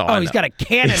hose. That's all. I know. He's got a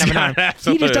cannon of an arm.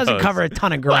 He just doesn't cover a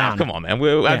ton of ground. Come on, man.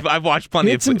 I've watched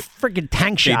plenty of some freaking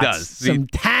tank shots. He does. Some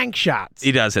tank shots.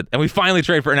 He does it. And we finally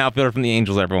trade for an outfielder from the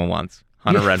Angels everyone wants.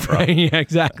 Hunter Renfro. Yeah,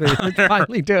 exactly. Let's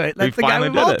finally do it. That's the guy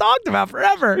we've all talked about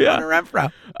forever. Yeah. Hunter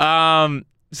Renfro.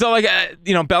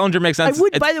 So Bellinger makes sense. I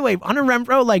would, by the way, Hunter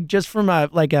Renfro, just from a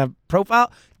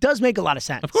profile, does make a lot of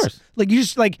sense. Of course. You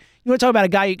just you want to talk about a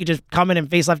guy you could just come in and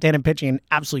face left-handed pitching and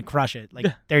absolutely crush it.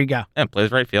 There you go. And plays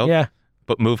right field. Yeah.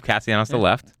 But move Castellanos to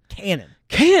left.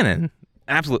 Cannon.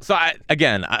 Absolutely. So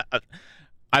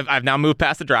I've now moved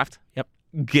past the draft. Yep.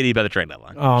 Giddy by the trade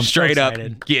deadline. Oh, I'm straight so up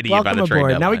giddy by the trade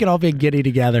deadline. Now we can all be giddy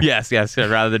together. Yes.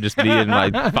 Rather than just being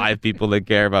five people that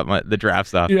care about the draft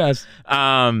stuff. Yes.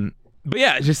 But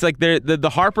yeah, just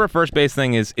the Harper first base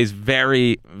thing is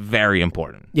very, very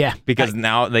important. Yeah. Because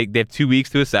now they have 2 weeks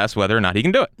to assess whether or not he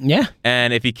can do it. Yeah.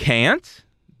 And if he can't,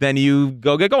 then you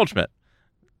go get Goldschmidt.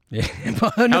 Yeah.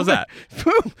 How's that?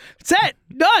 Set.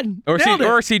 Done. Or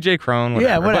CJ Cron. Whatever.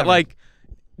 Yeah, whatever. But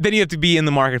then you have to be in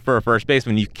the market for a first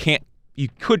baseman. You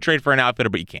could trade for an outfielder,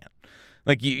 but you can't.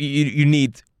 You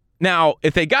need Now,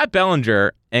 if they got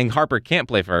Bellinger and Harper can't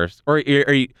play first,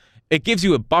 it gives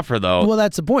you a buffer though. Well,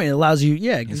 that's the point. It allows you,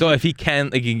 So if he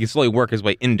can, he can slowly work his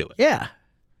way into it. Yeah,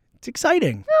 it's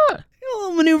exciting. Yeah. A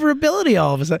little maneuverability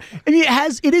all of a sudden. I mean,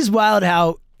 it is wild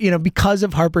how, because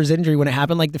of Harper's injury when it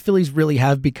happened, like the Phillies really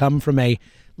have become from a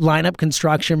lineup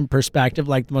construction perspective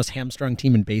like the most hamstrung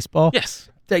team in baseball. Yes.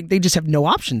 They just have no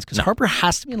options because Harper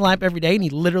has to be in the lineup every day and he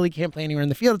literally can't play anywhere in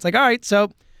the field. It's like, all right,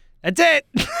 so that's it.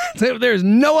 There's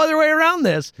no other way around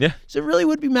this. Yeah. So it really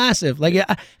would be massive. Like,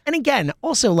 and again,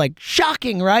 also like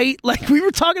shocking, right? Like we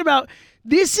were talking about,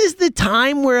 this is the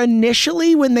time where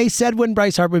initially when they said when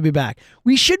Bryce Harper would be back,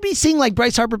 we should be seeing like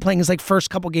Bryce Harper playing his like first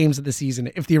couple games of the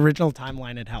season if the original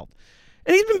timeline had held.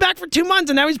 And he's been back for 2 months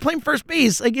and now he's playing first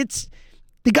base. Like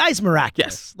the guy's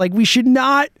miraculous. Yes. Like we should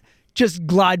not just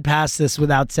glide past this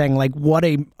without saying like what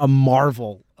a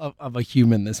marvel of a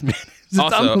human this man is. It's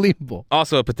unbelievable.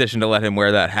 Also a petition to let him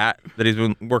wear that hat that he's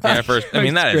been working at first. I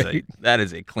mean, that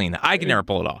is a clean. I can never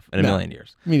pull it off in a million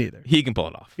years. Me neither. He can pull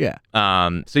it off. Yeah.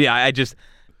 So yeah, I just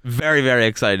very, very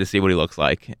excited to see what he looks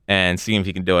like and see if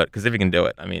he can do it. Because if he can do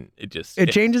it, I mean, it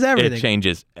changes everything. It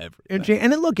changes everything.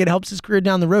 And it helps his career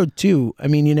down the road too. I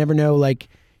mean, you never know, like,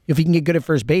 if he can get good at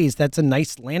first base, that's a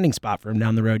nice landing spot for him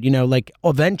down the road. Like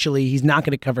eventually he's not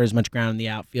going to cover as much ground in the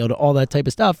outfield, all that type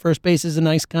of stuff. First base is a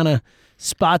nice kind of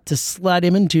spot to slide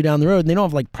him into down the road. And they don't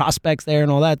have like prospects there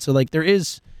and all that. So like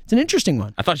it's an interesting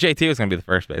one. I thought JT was going to be the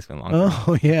first baseman long term.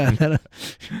 Oh, yeah.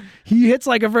 He hits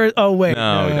like a first. Oh, wait.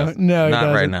 No, he doesn't. No, he not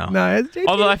doesn't. right now. No, JT,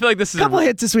 although I feel like this is a couple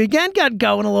hits this weekend, got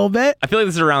going a little bit. I feel like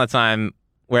this is around the time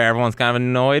where everyone's kind of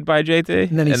annoyed by JT,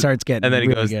 and then he starts getting, and then he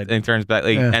really goes good. and he turns back,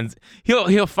 and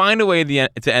he'll find a way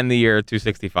to end the year at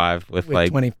 265 with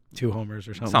like 22 homers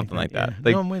or something like that. Yeah.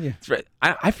 Like, no, I'm with you.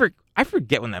 I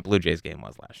forget when that Blue Jays game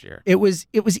was last year. It was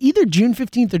either June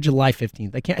 15th or July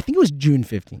 15th. I think it was June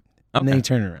 15th. And then he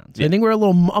turned it around. So I think we're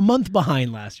a month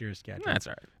behind last year's schedule. That's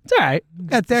all right. It's all right.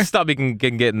 Got there. Stuff we can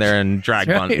get in there and drag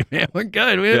on. Right, man. We're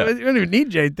good. We don't even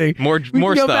need JT. More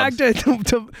go stubs. Back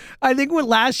to I think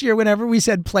last year, whenever we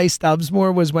said play Stubbs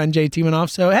more, was when JT went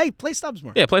off. So hey, play Stubbs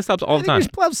more. Yeah, play Stubbs all the time.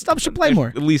 Stubbs should play more.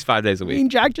 At least 5 days a week. I mean,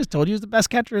 Jack just told you he was the best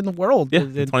catcher in the world. Yeah,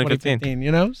 in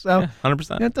 2015. So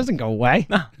 100%. That doesn't go away.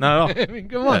 No, not at all. I mean,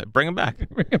 come on. Yeah, bring him back.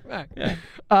 Bring him back. Yeah.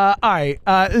 All right.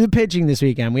 The pitching this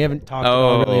weekend. We haven't talked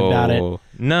really about it.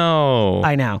 No.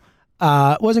 I know.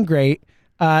 It wasn't great.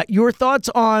 Your thoughts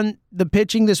on the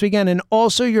pitching this weekend, and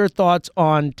also your thoughts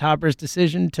on Topper's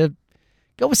decision to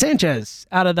go with Sanchez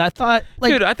out of that. I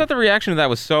thought the reaction to that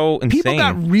was so insane. People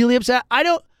got really upset. I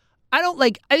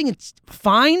think it's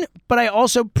fine, but I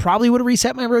also probably would have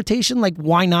reset my rotation. Like,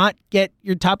 why not get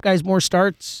your top guys more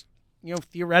starts?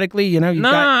 Theoretically, you've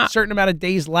got a certain amount of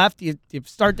days left. You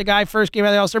start the guy first game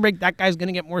of the All-Star break, that guy's going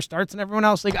to get more starts than everyone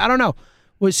else. Like, I don't know.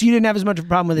 So you didn't have as much of a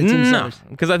problem with it? No,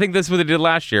 because I think this is what they did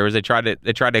last year. Was they tried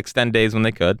to extend days when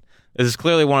they could. This is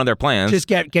clearly one of their plans. Just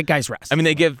get guys rest. I mean,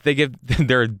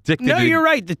 they're addicted. No, you're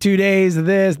right. The 2 days of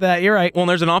this, that. You're right. Well,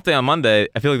 there's an off day on Monday.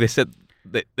 I feel like they said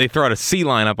they throw out a C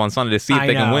lineup on Sunday to see if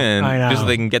they can win, just so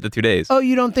they can get the 2 days. Oh,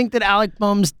 you don't think that Alec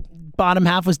Boehm's bottom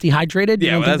half was dehydrated? You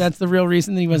don't think that's the real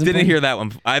reason that he wasn't? Didn't hear that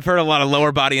one. I've heard a lot of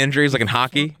lower body injuries, like in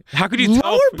hockey. How could you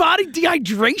tell? Lower body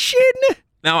dehydration?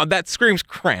 Now, that screams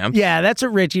cramps. Yeah, that's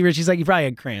what Richie's like, he probably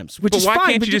had cramps, which is fine.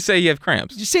 Why can't you just say you have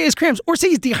cramps? Just say he has cramps, or say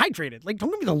he's dehydrated. Like, don't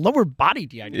give me the lower body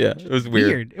dehydration. Yeah, it was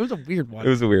weird. It was a weird one. It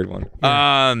was a weird one.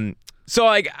 Yeah. So,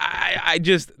 like, I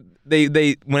just,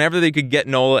 they whenever they could get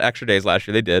Nola extra days last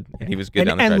year, they did, and he was good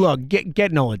down the stretch. And look,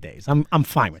 get Nola days. I'm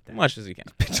fine with that. As much as you can.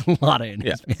 It's a lot of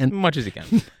innings, man. As much as you can.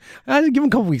 I'd give him a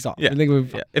couple weeks off. Yeah.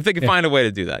 If they could find a way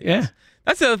to do that, yes. Yeah.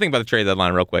 That's the other thing about the trade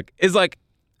deadline, real quick, is like,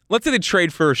 let's say they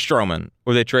trade for Stroman,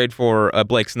 or they trade for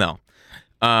Blake Snell,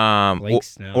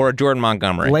 or a Jordan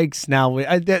Montgomery. Blake Snell.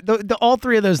 All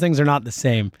three of those things are not the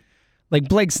same. Like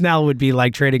Blake Snell would be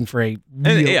like trading for a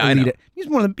real elite. I know.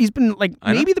 He's been like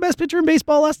maybe the best pitcher in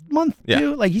baseball last month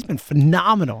too. Like he's been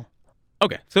phenomenal.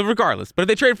 Okay, so regardless, but if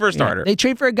they trade for a starter, they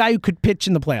trade for a guy who could pitch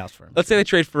in the playoffs for him. Let's say they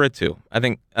trade for a 2. I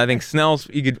think Snell's,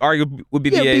 you could argue, would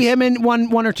be the ace. Yeah, be him in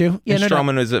one or 2. Yeah, and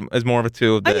Stroman is more of a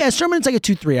 2. Stroman's like a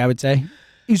 2-3, I would say.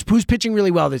 Who's pitching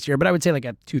really well this year, but I would say like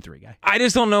a 2-3 guy. I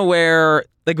just don't know where,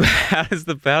 like, how's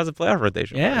the playoff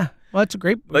rotation work? Yeah, well, that's a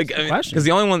great question. Because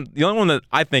the only one that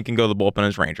I think can go to the bullpen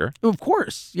is Ranger. Of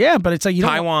course, yeah, but it's like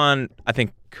Taiwan, I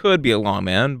think, could be a long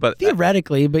man, but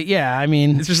theoretically, but yeah, I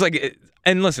mean, it's just like.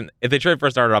 And listen, if they trade for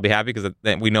a starter, I'll be happy because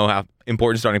we know how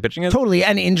important starting pitching is. Totally,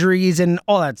 and injuries and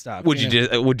all that stuff. Would you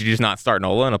just not start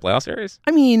Nola in a playoff series?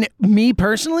 I mean, me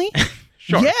personally,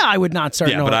 sure. Yeah, I would not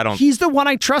start Nola. But I don't. He's the one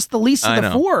I trust the least of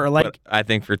the 4. Like, but I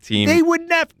think for teams, they would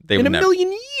never in a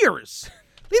million years.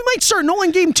 They might start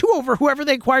Nolan game 2 over whoever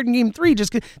they acquired in game 3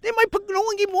 just because they might put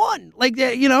Nolan game 1. Like,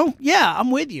 yeah, I'm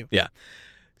with you. Yeah.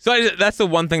 So that's the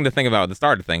one thing to think about with the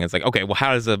starter thing. It's like, okay, well,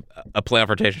 how does a playoff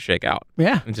rotation shake out?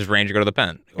 Yeah. And just Ranger go to the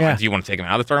pen? Yeah. Do you want to take him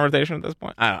out of the starting rotation at this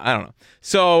point? I don't know.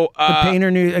 So Painter,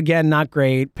 again, not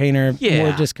great. Painter,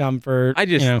 more discomfort.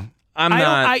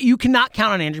 You cannot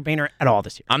count on Andrew Painter at all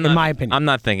this year, in my opinion. I'm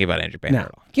not thinking about Andrew Painter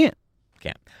at all. Can't.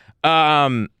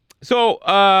 So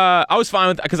I was fine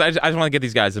with that because I just want to get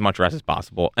these guys as much rest as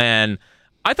possible. And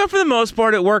I thought for the most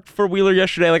part it worked for Wheeler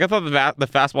yesterday. Like I thought the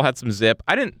fastball had some zip.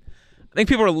 I think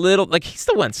people were a little like he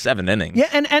still went 7 innings. Yeah,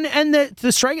 and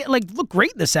the strike looked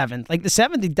great in the 7th. Like the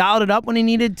 7th, he dialed it up when he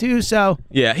needed to. So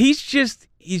yeah, he's just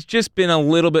been a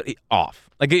little bit off.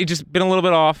 Like he's just been a little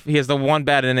bit off. He has the one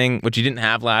bad inning, which he didn't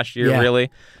have last year, really,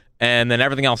 and then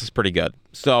everything else is pretty good.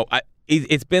 So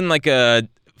it's been like a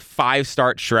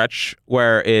 5-start stretch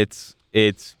where it's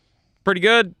pretty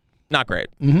good, not great.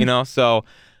 So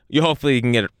you hopefully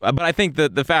can get it. But I think the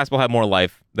fastball had more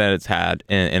life than it's had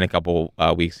in a couple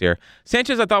weeks here.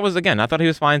 Sanchez, I thought he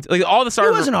was fine. Like all the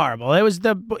starters, it wasn't horrible. It was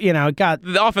the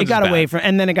offense got away from,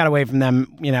 and then it got away from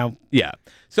them. Yeah.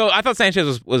 So I thought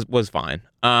Sanchez was fine.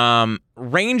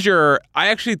 Ranger,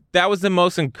 that was the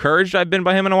most encouraged I've been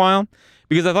by him in a while.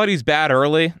 Because I thought he was bad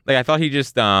early. Like I thought he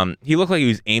just he looked like he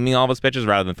was aiming all of his pitches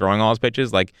rather than throwing all his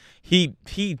pitches. Like he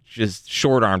just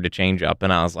short armed a changeup,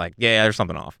 and I was like, yeah, there's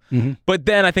something off. Mm-hmm. But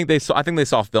then I think they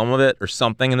saw film of it or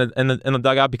something in the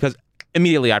dugout because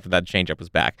immediately after that changeup was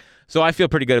back. So I feel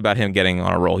pretty good about him getting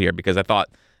on a roll here because I thought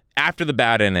after the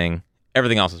bad inning,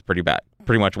 everything else was pretty bad.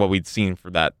 Pretty much what we'd seen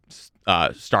for that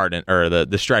start or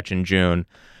the stretch in June.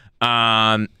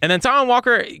 And then Taijuan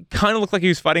Walker kind of looked like he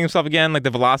was fighting himself again. Like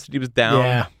the velocity was down.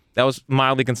 Yeah. That was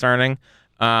mildly concerning.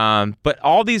 But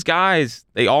all these guys,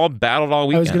 they all battled all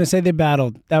weekend. I was going to say they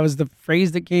battled. That was the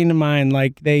phrase that came to mind.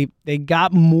 Like they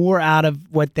got more out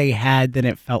of what they had than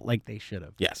it felt like they should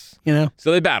have. Yes.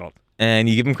 So they battled. And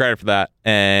you give them credit for that.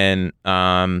 And,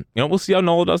 we'll see how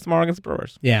Nola does tomorrow against the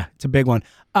Brewers. Yeah, it's a big one.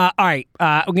 All right.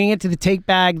 We're going to get to the take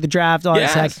bag, the draft, all that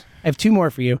stuff. I have 2 more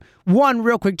for you. One,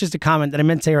 real quick, just a comment that I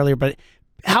meant to say earlier, but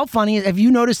how funny, have you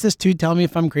noticed this too? Tell me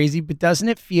if I'm crazy, but doesn't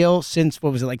it feel since,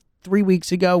 3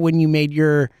 weeks ago when you made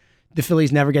the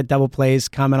Phillies never get double plays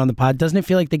comment on the pod, doesn't it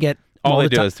feel like they get all they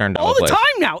do is turn double plays? All the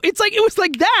time now. It's like, it was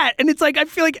like that, and it's like, I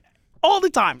feel like all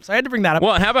the time, so I had to bring that up.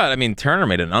 Well, how about, Turner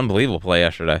made an unbelievable play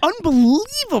yesterday.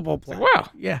 Unbelievable play. Wow.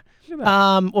 Yeah.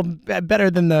 Better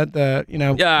than the game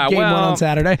 1 on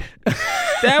Saturday.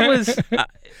 That was...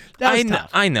 tough.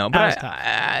 I know, but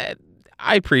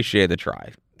I appreciate the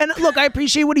try. And look, I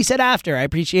appreciate what he said after. I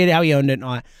appreciate how he owned it and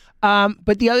all that.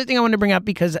 But the other thing I wanted to bring up,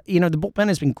 because, the bullpen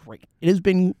has been great. It has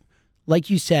been,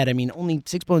 like you said, only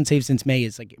 6 blown saves since May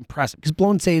is, impressive. Because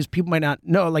blown saves, people might not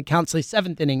know, counts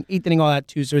 7th inning, 8th inning, all that,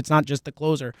 too. So it's not just the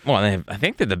closer. Well, I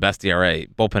think they're the best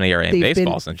bullpen ERA in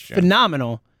baseball since June.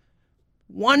 Phenomenal.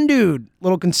 One dude, a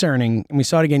little concerning, and we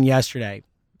saw it again yesterday.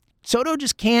 Soto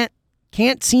just can't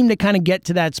seem to kind of get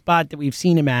to that spot that we've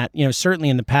seen him at, certainly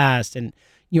in the past. And,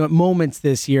 at moments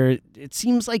this year, it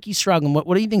seems like he's struggling.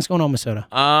 What do you think's going on with Soto?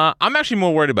 I'm actually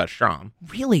more worried about Strom.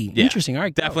 Really? Yeah, interesting. All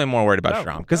right. Definitely more worried about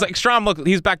Strom. Because, Strom, look,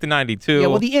 he's back to 92. Yeah,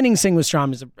 well, the innings thing with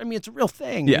Strom is, it's a real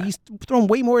thing. Yeah. He's thrown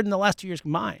way more than the last 2 years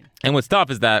combined. And what's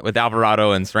tough is that with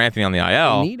Alvarado and Seranthony on the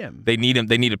IL, they need him.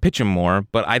 They need to pitch him more.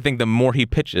 But I think the more he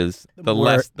pitches, the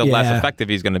less effective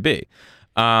he's going to be.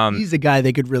 He's a guy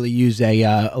they could really use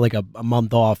a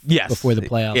month off before the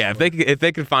playoffs. Yeah, if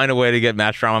they could find a way to get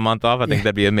Matt Strom a month off, I think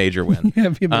that'd be a major win.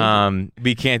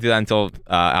 We can't do that until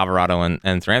Alvarado and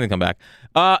Seranthony come back.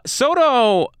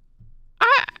 Soto,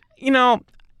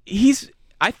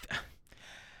 I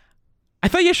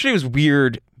thought yesterday was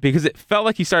weird because it felt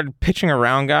like he started pitching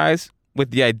around guys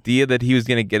with the idea that he was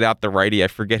going to get out the righty. I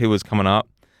forget who was coming up,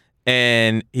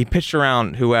 and he pitched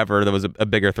around whoever that was a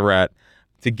bigger threat.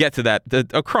 To get to that,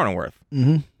 Cronenworth.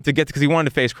 Mm-hmm. Because he wanted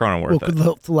to face Cronenworth.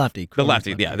 Well, the lefty. The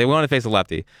lefty, yeah. They wanted to face a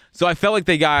lefty. So I felt like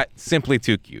they got simply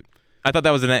too cute. I thought that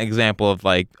was an example of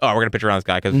we're going to pitch around this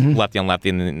guy because lefty on lefty,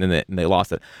 and they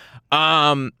lost it.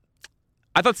 I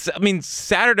thought,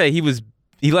 Saturday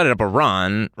he let it up a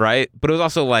run, right? But it was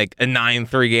also like a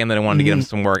 9-3 game that I wanted to get him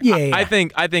some work. Yeah. I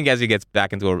think as he gets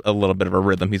back into a little bit of a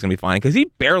rhythm, he's going to be fine because he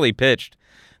barely pitched.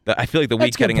 I feel like the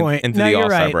week getting into the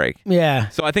All-Star break. Yeah.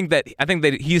 So I think that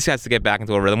he just has to get back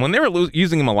into a rhythm. When they were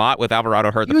using him a lot with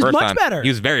Alvarado hurt the first time, he was much better. He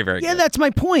was very, very good. Yeah, that's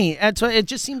my point. That's why it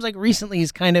just seems like recently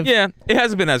he's kind of. Yeah, it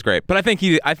hasn't been as great, but I think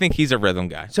he's a rhythm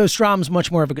guy. So Strom's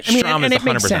much more of a good. Strom is and it 100%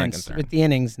 makes sense with the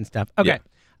innings and stuff. Okay.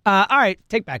 Yeah. All right,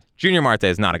 take back. Junior Marte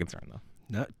is not a concern though.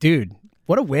 No, dude,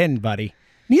 what a win, buddy.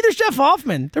 Neither's Jeff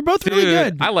Hoffman. They're both really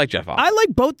good. I like Jeff Hoffman. I like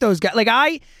both those guys.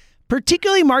 Like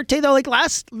particularly Marte though. Like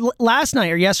last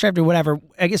night or yesterday or whatever.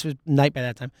 I guess it was night by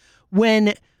that time.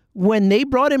 When they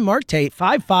brought in Marte,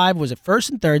 5-5 was at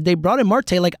first and third. They brought in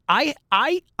Marte. Like I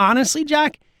honestly,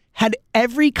 Jack, had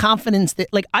every confidence that,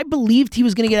 like, I believed he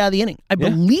was going to get out of the inning. I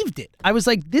believed it. I was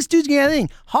like, this dude's going to get out of the inning.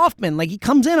 Hoffman, like, he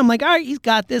comes in. I'm like, all right, he's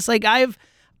got this. Like, I have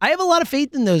a lot of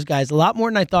faith in those guys, a lot more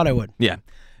than I thought I would. Yeah.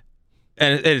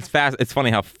 And it's fast. It's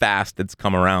funny how fast it's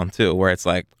come around, too, where it's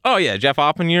like, oh, yeah, Jeff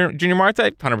Hoffman, Junior Marte,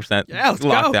 100%. Yeah, let's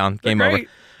lockdown. Go. Game over.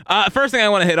 First thing I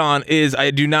want to hit on is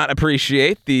I do not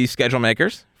appreciate the schedule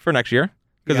makers for next year.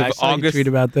 Because I saw August. You tweet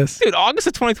about this. Dude, August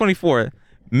of 2024.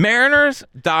 Mariners,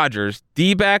 Dodgers,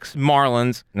 D-backs,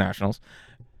 Marlins, Nationals,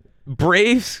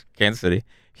 Braves, Kansas City,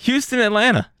 Houston,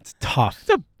 Atlanta. It's tough.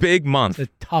 It's a big month.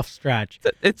 It's a tough stretch.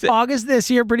 It's August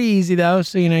this year pretty easy though,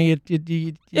 so you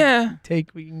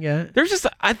take what you can get. There's just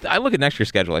I look at next year's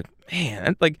schedule like,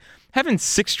 man, like having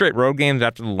 6 straight road games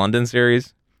after the London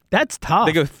series. That's tough.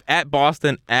 They go at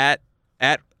Boston, at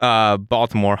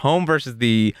Baltimore, home versus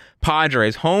the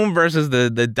Padres, home versus the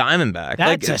Diamondbacks.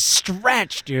 That's a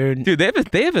stretch, dude. Dude, they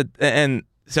have a and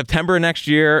September next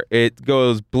year it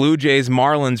goes Blue Jays,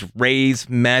 Marlins, Rays,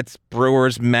 Mets,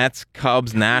 Brewers, Mets,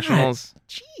 Cubs, Nationals.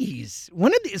 Jeez,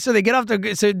 so they get off to a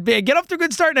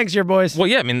good start next year, boys. Well,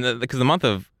 yeah, I mean because the month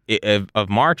of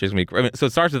March is gonna be. I mean, so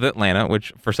it starts with Atlanta,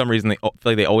 which for some reason they feel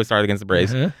like they always start against the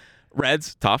Braves.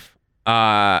 Reds, tough.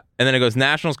 And then it goes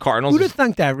Nationals, Cardinals. Who'd have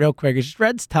thunk that real quick? It's just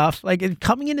Reds tough. Like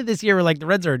coming into this year, like the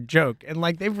Reds are a joke, and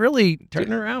like they've really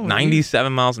turned around.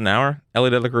 97 miles an hour. Ellie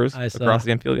De La Cruz across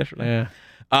the infield yesterday.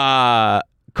 Yeah.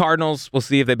 Cardinals. We'll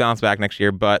see if they bounce back next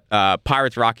year. But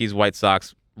Pirates, Rockies, White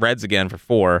Sox, Reds again for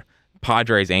 4.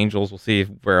 Padres, Angels. We'll see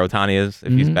where Ohtani is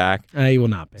if he's back. He will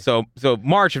not be. So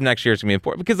March of next year is gonna be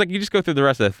important because like you just go through the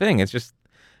rest of the thing. It's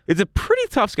a pretty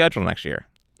tough schedule next year.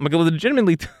 Like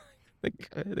legitimately.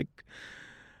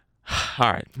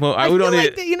 All right. Well, we don't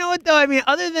need. You know what though? I mean,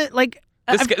 other than like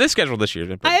this schedule this year has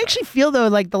been pretty tough. actually feel though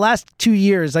like the last 2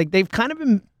 years, like they've kind of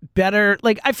been better.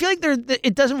 Like I feel like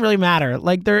it doesn't really matter.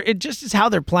 Like it just is how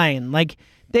they're playing. Like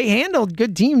they handled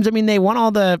good teams. I mean, they won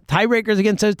all the tiebreakers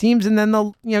against those teams, and then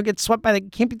they'll get swept by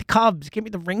can't beat the Cubs, can't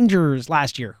beat the Rangers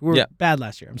last year, who were bad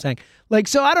last year. I'm saying like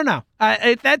so. I don't know.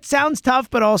 That sounds tough,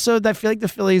 but also I feel like the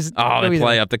Phillies. Oh, they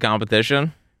play up the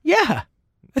competition. Yeah.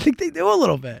 I think they do a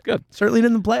little bit. Good. Certainly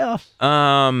in the playoffs.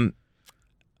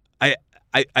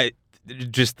 I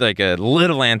just like a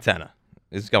little antenna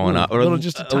is going up. Or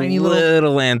just a tiny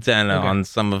little antenna on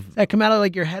some of. Does that come out of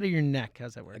like your head or your neck?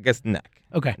 How's that work? I guess neck.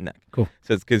 Okay. Neck. Cool.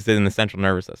 So it's because it's in the central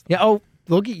nervous system. Yeah. Oh,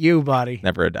 look at you, buddy.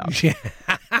 Never a doubt.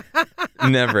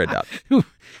 Never a doubt.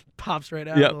 Pops right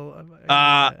out.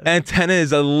 Yep. Antenna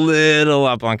is a little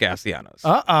up on Castellanos.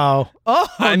 Oh,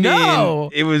 I no.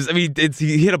 mean, it was. I mean,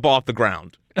 he hit a ball off the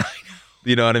ground.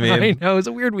 You know what I mean? I know. It was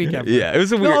a weird weekend. Yeah, it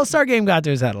was a weird. The All-Star game got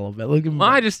to his head a little bit. Look at me. Well,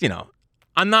 I just,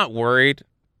 I'm not worried.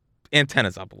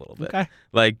 Antenna's up a little bit. Okay.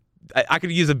 Like, I could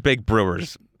use a big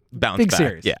Brewers bounce big back.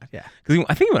 series. Yeah. Yeah. Because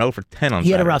I think he went 0 for 10 on He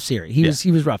Saturday. had a rough series.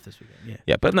 He was rough this weekend. Yeah.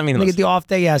 Yeah, but I mean, Look at the off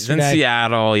day he's yesterday. in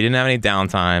Seattle. He didn't have any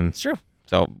downtime. It's true.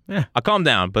 So I'll calm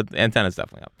down, but the antenna's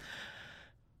definitely up.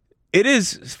 It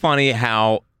is funny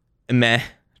how meh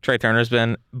Trey Turner's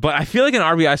been, but I feel like in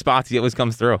RBI spots he always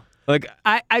comes through. Like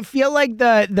I feel like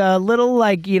the little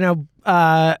like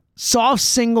soft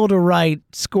single to right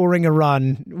scoring a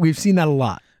run. We've seen that a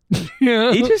lot. he's a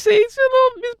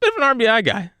bit of an RBI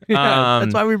guy. Yeah,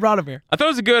 that's why we brought him here. I thought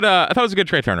it was a good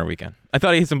Trey Turner weekend. I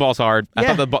thought he hit some balls hard. Yeah.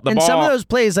 I thought the and ball, some of those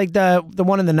plays, like the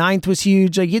one in the 9th was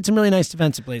huge. Like he had some really nice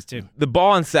defensive plays too. The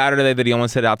ball on Saturday that he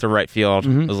almost hit out to right field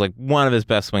was like one of his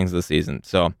best swings of the season.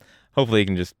 So hopefully he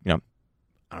can just I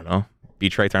don't know, be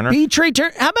Trey Turner. Be Trey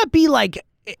Turner. How about be like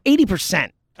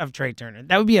 80% of Trey Turner?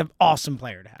 That would be an awesome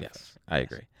player to have. Yes, I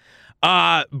agree.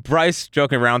 Bryce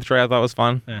joking around with Trey I thought was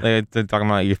fun. They're talking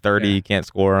about you're 30, you can't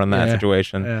score on that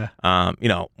situation. Yeah.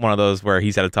 One of those where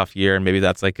he's had a tough year and maybe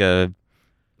that's like a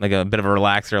bit of a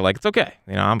relaxer. Like it's okay.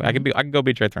 I can go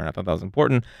beat Trey Turner. I thought that was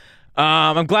important.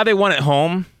 I'm glad they won at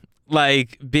home.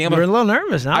 Like being able. We're a little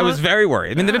nervous. I was very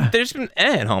worried. I mean, they've just been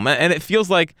at home, and it feels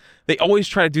like they always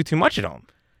try to do too much at home.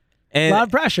 And, a lot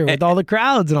of pressure with all the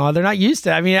crowds and all. They're not used to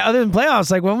it. I mean, other than playoffs,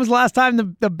 like when was the last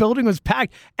time the building was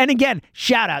packed? And again,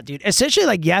 shout out, dude. Essentially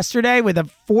like yesterday with a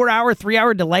 4-hour,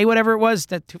 3-hour delay, whatever it was,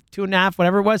 that 2.5,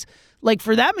 whatever it was. Like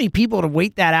for that many people to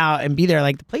wait that out and be there,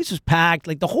 like the place was packed.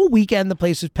 Like the whole weekend, the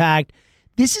place was packed.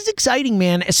 this is exciting,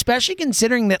 man, especially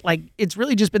considering that, like, it's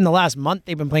really just been the last month.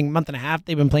 They've been playing month and a half.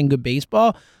 They've been playing good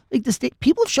baseball. Like,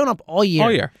 people have shown up all year.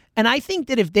 All year. And I think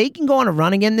that if they can go on a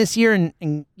run again this year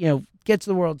and get to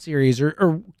the World Series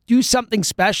or do something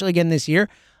special again this year,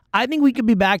 I think we could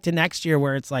be back to next year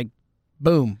where it's like,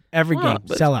 boom, every game,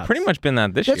 sellouts. Pretty much been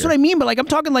that this year. That's what I mean, but like I'm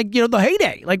talking like, the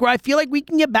heyday, like where I feel like we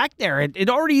can get back there. It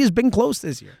already has been close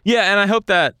this year. Yeah, and I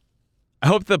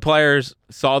hope the players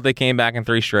saw they came back in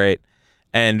 3 straight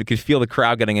and could feel the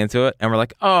crowd getting into it, and we're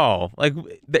like, oh, like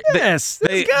they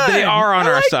are on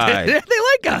our side. They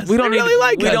like us. We don't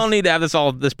like us. We don't need to have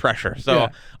this pressure. So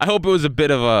I hope it was a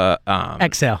bit of a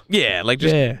exhale. Yeah, like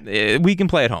just we can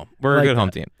play at home. We're a good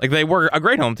home team. Like they were a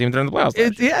great home team during the playoffs.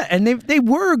 And they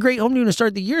were a great home team to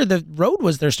start the year. The road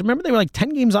was there. So remember they were like 10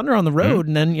 games under on the road,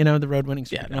 and then the road winning.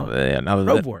 Now they're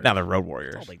road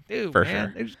warriors. That's all they do, for man.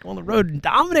 sure. They just go on the road and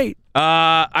dominate.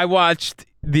 I watched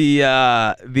the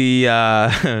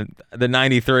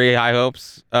 93 High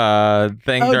Hopes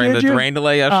thing during the rain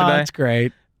delay yesterday. Oh, that's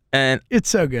great. And it's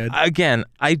so good. Again,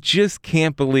 I just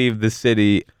can't believe the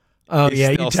city. Oh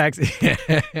yeah, you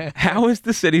texted. How is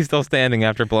the city still standing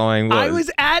after blowing? I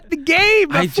was at the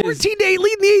game. A 14-8 lead in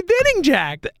the 8th inning,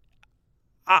 Jack.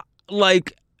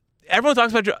 Like everyone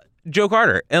talks about Joe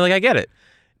Carter, and like I get it.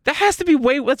 That has to be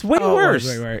that's way worse.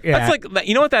 Yeah. That's like,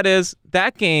 you know what that is?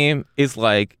 That game is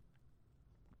like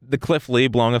the Cliff Lee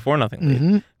blowing a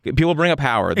 4-0 lead. People bring up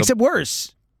Howard. Except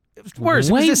worse. It's worse.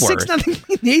 Way it was a 6-0 lead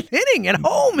in the 8th inning at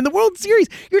home in the World Series.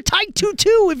 You're tied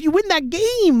 2-2 if you win that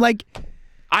game. Like,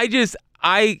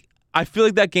 I feel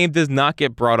like that game does not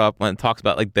get brought up when it talks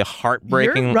about like the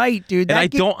heartbreaking. You're right, dude. And I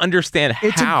don't understand how.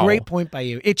 It's a great point by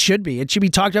you. It should be. It should be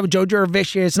talked about with JoJo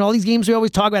Vicious and all these games we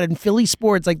always talk about in Philly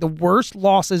sports, like the worst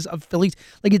losses of Phillies.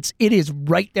 Like it is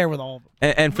right there with all of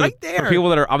them. And for people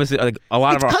that are obviously like a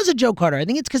lot it's because of Joe Carter. I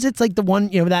think it's because it's like the one,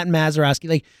 that and Mazeroski,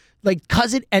 like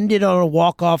because it ended on a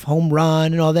walk-off home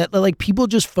run and all that, like people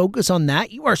just focus on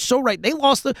that. You are so right. They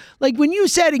lost like when you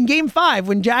said in Game 5,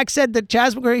 when Jack said that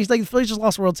Chas McGrady, he's like, the Phillies just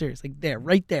lost the World Series. Like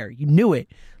right there. You knew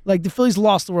it. Like the Phillies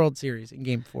lost the World Series in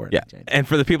Game 4. Yeah, and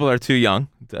for the people that are too young,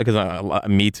 because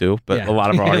me too, but a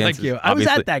lot of our audience like you. I was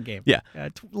at that game. Yeah.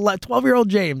 12-year-old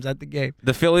James at the game.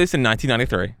 The Phillies in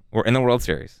 1993 were in the World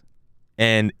Series.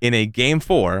 And in a Game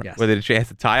 4, where they had a chance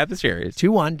to tie up the series.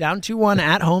 2-1, down 2-1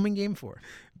 at home in Game 4.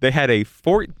 They had a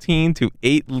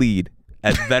 14-8 lead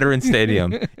at Veterans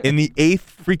Stadium in the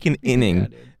 8th freaking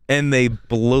inning, and they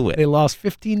blew it. They lost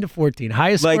 15-14,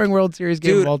 highest scoring World Series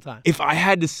game of all time. If I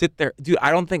had to sit there, dude, I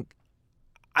don't think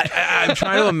I'm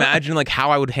trying to imagine like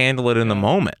how I would handle it in the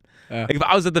moment. Like, if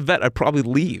I was at the vet, I'd probably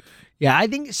leave. Yeah, I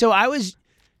think so. I was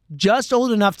just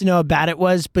old enough to know how bad it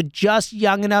was, but just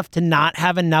young enough to not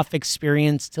have enough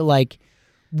experience to like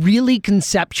really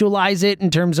conceptualize it in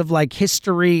terms of like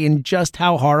history and just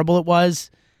how horrible it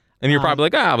was. And you're probably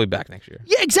like, I'll be back next year.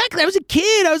 Yeah, exactly. I was a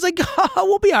kid. I was like,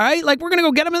 we'll be all right. Like, we're going to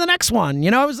go get him in the next one.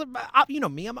 I was,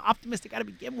 me, I'm optimistic to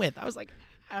begin with. I was like,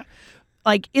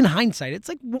 in hindsight, it's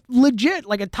like legit,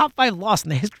 like a top 5 loss in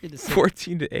the history of the city.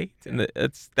 14-8. And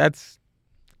that's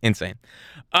insane.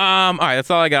 All right,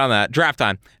 that's all I got on that. Draft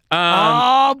time.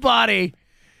 Oh, buddy.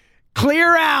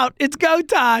 Clear out. It's go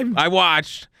time. I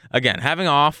watched. Again, having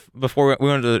off before we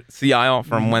went to the aisle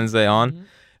from Wednesday on,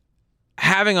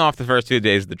 having off the first 2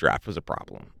 days of the draft was a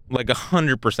problem. Like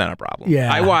 100% a problem.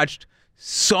 Yeah. I watched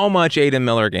so much Aiden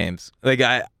Miller games. Like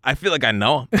I feel like I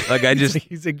know him. Like I just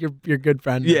he's like your good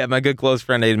friend. Yeah, my good close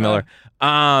friend Aiden Miller.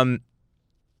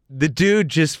 The dude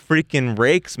just freaking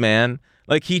rakes, man.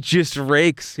 Like he just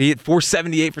rakes. He hit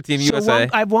 478 for Team USA.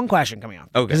 I have one question coming up.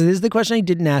 Okay. Because this is the question I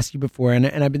didn't ask you before, and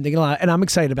I've been thinking a lot, and I'm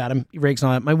excited about him. He rakes and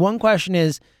all that. My one question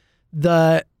is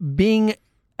the being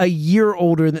a year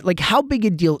older than, like, how big a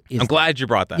deal is I'm glad you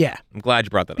brought that. Yeah. I'm glad you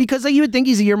brought that up. Because like, you would think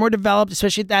he's a year more developed,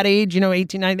 especially at that age,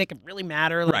 18, 19, that could really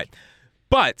matter. Like, right.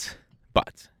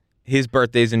 But his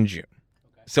birthday's in June.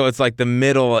 Okay. So it's like the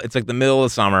middle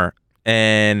of summer.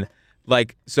 And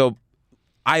like, so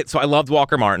I loved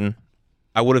Walker Martin.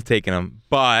 I would have taken him,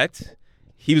 but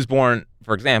he was born,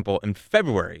 for example, in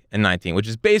February in 19, which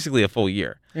is basically a full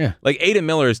year. Yeah. Like Aiden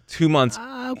Miller is 2 months.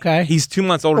 Okay. He's 2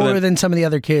 months older than some of the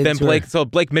other kids. Than Blake. So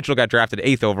Blake Mitchell got drafted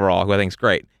 8th overall, who I think is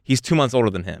great. He's 2 months older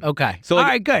than him. Okay. So like,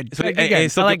 all right, good. So, good. I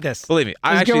like this. Believe me,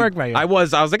 I was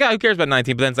like, who cares about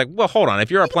 19? But then it's like, well, hold on.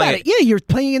 If you're playing, you're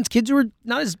playing against kids who are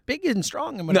not as big and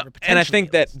strong and whatever. No, and I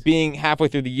think that being halfway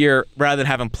through the year, rather than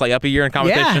have him play up a year in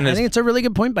competition, I think it's a really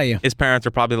good point by you. His parents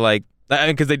are probably like,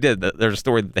 because they did. There's a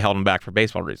story that they held him back for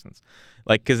baseball reasons,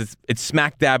 like because it's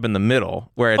smack dab in the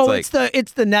middle where it's like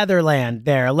it's the Netherland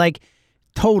there, like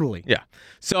totally. Yeah.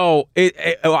 So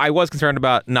I was not concerned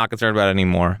about it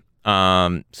anymore.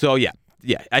 So yeah,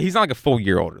 he's not like a full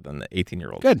year older than the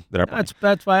 18-year-olds. Good. That are playing.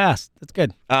 That's why I asked. That's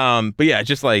good. But yeah,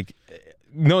 just like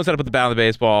knows how to put the bat on the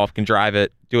baseball, can drive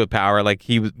it, do it with power. Like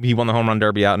he won the home run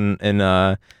derby out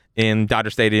in Dodger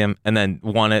Stadium, and then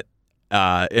won it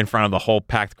in front of the whole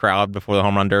packed crowd before the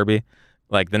home run derby,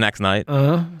 like the next night.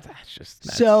 That's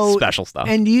special stuff.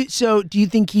 And do you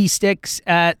think he sticks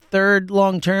at third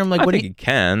long term? Like, I think he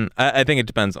can. I think it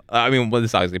depends. I mean, well,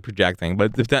 this is obviously projecting,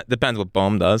 but it depends what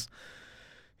Bohm does.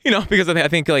 Because I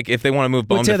think like if they want to move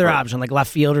Bohm, what's the other option, like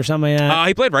left field or something like that?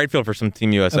 He played right field for some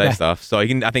Team USA stuff, so I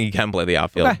think he can play the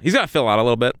outfield. Okay. He's got to fill out a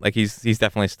little bit. Like he's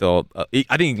definitely still. I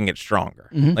think he can get stronger.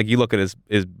 Like you look at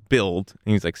his build,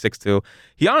 and he's like 6'2".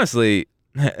 He honestly,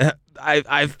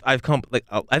 I've come like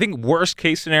I think worst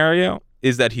case scenario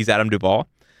is that he's Adam Duvall.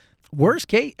 Worst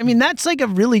case? I mean, that's like a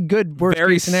really good worst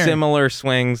Very case scenario. similar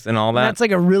swings and all that. That's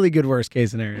like a really good worst case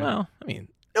scenario. Well, I mean.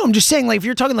 No, I'm just saying, like, if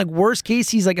you're talking like worst case,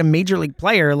 he's like a major league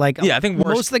player. Like, yeah, I think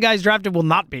most of the guys drafted will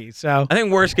not be. So I think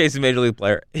worst case is major league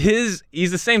player. He's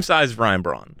the same size as Ryan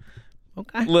Braun.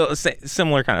 Okay.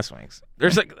 Similar kind of swings.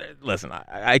 There's like, listen,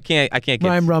 I can't get.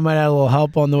 Ryan Braun might have a little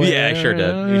help on the way. Yeah, he sure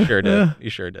did. He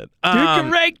sure did. Dude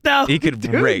could rake though. He could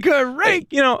Dude rake. could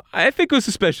rake. I think it was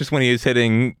suspicious when he was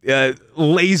hitting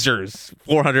lasers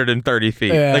 430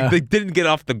 feet. Yeah. Like they didn't get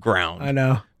off the ground. I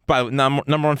know. By number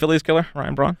one Phillies killer,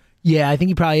 Ryan Braun. Yeah, I think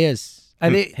he probably is.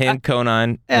 I think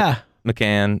Conine. Yeah.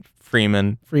 McCann,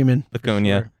 Freeman, Acuna,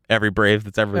 sure. every Brave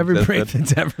that's ever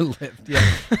lived. Yeah.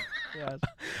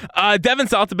 Devin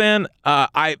Saltaban,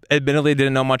 I admittedly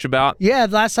didn't know much about. Yeah,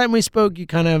 last time we spoke,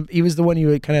 he was the one you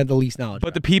kind of had the least knowledge.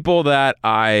 But the people that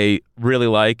I really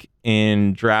like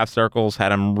in draft circles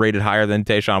had him rated higher than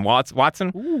Tayshaun Watson,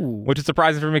 which is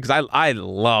surprising for me because I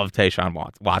love Tayshaun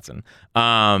Watson.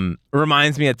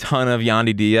 Reminds me a ton of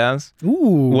Yandy Diaz,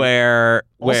 where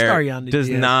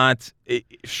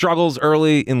struggles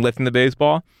early in lifting the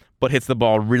baseball, but hits the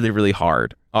ball really, really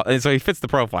hard. And so he fits the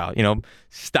profile,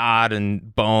 Stott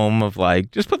and Bohm of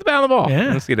like, just put the bat on the ball.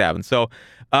 Yeah. Let's see what happens. So,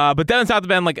 but Devin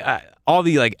Saltaban, like all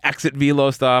the like exit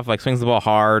velo stuff, like swings the ball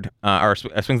hard, or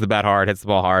swings the bat hard, hits the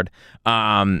ball hard.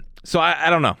 So I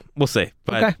don't know. We'll see.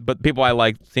 But people I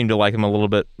like seem to like him a little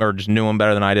bit, or just knew him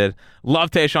better than I did.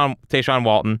 Love Tayshaun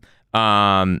Walton.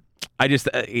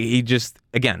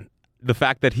 Again, the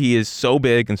fact that he is so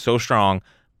big and so strong,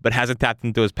 but hasn't tapped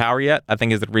into his power yet, I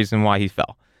think is the reason why he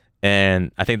fell.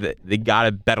 And I think that they got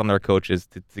to bet on their coaches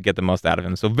to get the most out of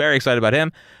him. So very excited about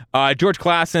him. George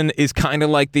Klassen is kind of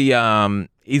like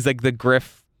he's like the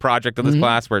Griff project of this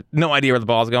class, where no idea where the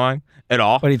ball's going at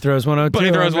all. But he throws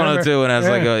 102. And has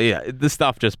the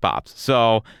stuff just pops.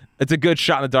 So it's a good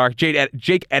shot in the dark.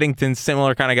 Jake Eddington,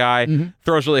 similar kind of guy,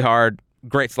 throws really hard,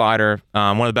 great slider.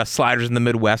 One of the best sliders in the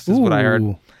Midwest is what I heard.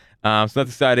 So that's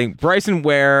exciting. Bryson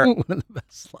Ware. One of the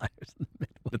best sliders in the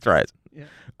Midwest. That's right. Yeah.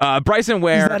 Bryson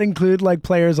Ware. Does that include like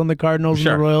players on the Cardinals and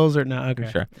the Royals or no? Okay.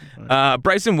 Sure.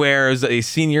 Bryson Ware is a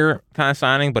senior kind of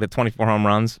signing, but at 24 home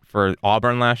runs for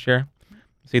Auburn last year.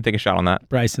 So you take a shot on that.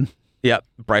 Bryson. Yep.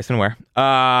 Bryson Ware.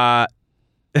 I'm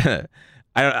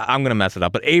going to mess it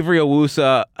up, but Avery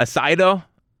Owusu Asaido.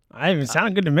 I even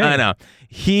sound good to me. I know.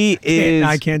 He is.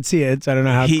 I can't see it, so I don't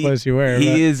know how close you were.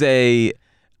 He is a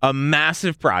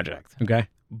massive project. Okay.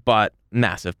 But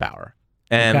massive power.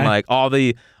 And like all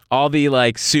the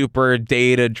like super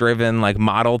data driven like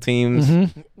model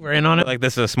teams, we're in on it. Like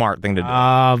this is a smart thing to do.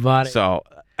 Oh, buddy. So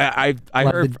I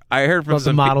heard from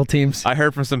some model teams. I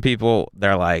heard from some people.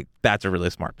 They're like, that's a really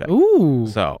smart pick. Ooh.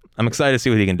 So I'm excited to see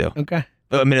what he can do. Okay.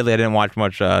 Admittedly, I didn't watch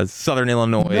much Southern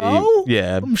Illinois. No?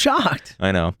 Yeah. I'm shocked.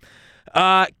 I know.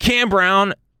 Cam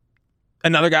Brown,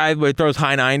 another guy who throws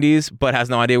high 90s but has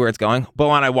no idea where it's going. But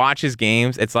when I watch his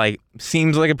games, it's like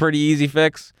seems like a pretty easy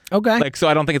fix. Okay. Like, so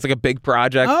I don't think it's like a big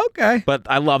project. Okay. But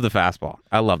I love the fastball.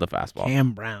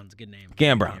 Cam Brown's a good name.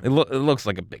 Cam Brown. It looks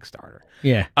like a big starter.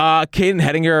 Yeah. Caden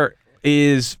Hettinger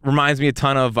reminds me a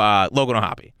ton of Logan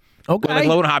O'Hoppe. Okay. Like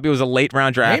Logan O'Hoppe was a late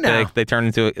round draft pick. They turned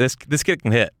into this kid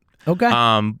can hit. Okay.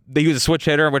 They use a switch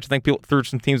hitter, which I think people threw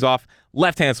some teams off.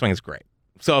 Left-handed swing is great.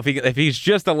 So if he's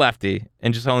just a lefty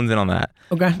and just hones in on that,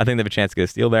 I think they have a chance to get a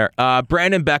steal there.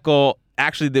 Brandon Beckel,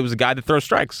 actually, there was a guy that throws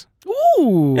strikes.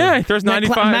 Ooh. Yeah, he throws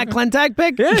 95. Matt Klentak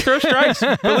pick? Yeah, he throws strikes.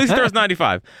 At least he throws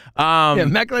 95.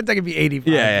 Matt Klentak could be 85.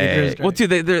 Yeah. Well,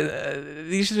 dude,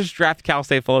 you should just draft Cal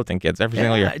State Fullerton kids every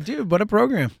single year. Dude, what a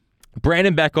program.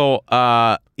 Brandon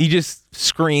Beckel, he just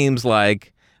screams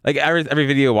like every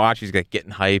video you watch, he's like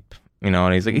getting hype,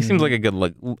 and he's like, he seems like a good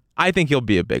look. I think he'll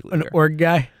be a big leaguer. An org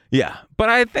guy? Yeah, but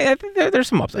I think there's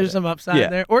some upside. There's some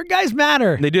upside there. Org guys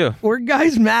matter. They do. Org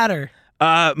guys matter.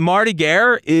 Marty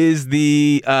Gare is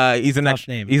he's the next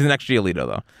name. He's the next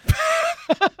Giolito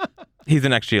though. He's the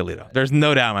next Giolito. There's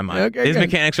no doubt in my mind. Okay, His good.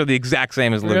 mechanics are the exact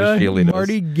same as Lucas Giolito's.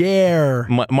 Marty Gare.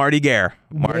 Marty Gare.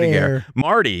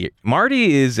 Marty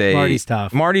is a... Marty's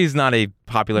tough. Marty's not a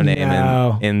popular name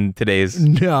in today's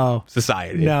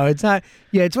society. No, it's not.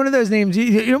 Yeah, it's one of those names.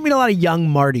 You don't meet a lot of young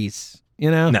Martys,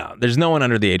 you know? No, there's no one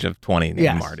under the age of 20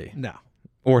 named Marty. No.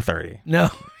 Or 30. No.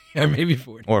 Yeah, maybe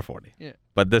 40. Or 40. Yeah.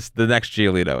 But the next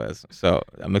Giolito is. So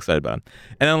I'm excited about him.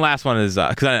 And then the last one is,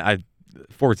 because I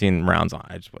 14 rounds on.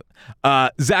 I just put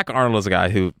Zach Arnold is a guy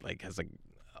who like has like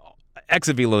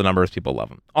exit velo numbers. People love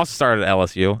him. Also started at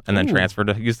LSU and then transferred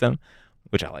to Houston,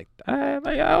 which I like. I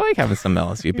like having some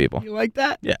LSU people. You like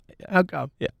that? Yeah. How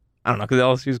come? Yeah. I don't know, because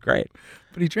LSU's great.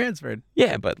 But he transferred.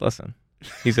 Yeah, but listen,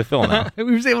 he's a Phil now. He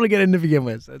was able to get in to begin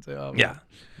with. So yeah.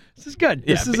 This is good.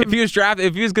 Yeah, if he was drafted,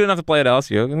 if he was good enough to play at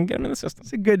LSU, then get him in the system.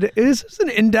 This is an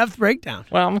in-depth breakdown.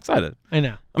 Well, I'm excited. I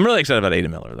know. I'm really excited about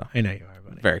Aiden Miller, though. I know you are,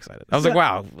 buddy. Very excited. I was like,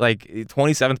 wow, like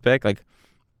 27th pick. Like,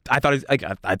 I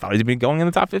thought he'd be going in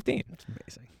the top 15. That's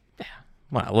amazing. Yeah.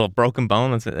 Wow, a little broken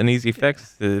bone. That's an easy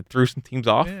fix. Threw some teams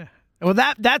off. Yeah. Well,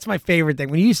 that's my favorite thing.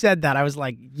 When you said that, I was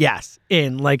like, yes,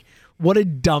 in. Like, what a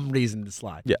dumb reason to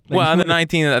slide. Yeah. Like, well, and the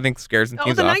 19, I think, scares some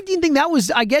teams the off. 19 thing,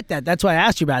 I get that. That's why I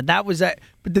asked you about it. That was that.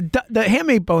 But the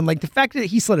hamate bone, like the fact that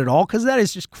he slid it all, because that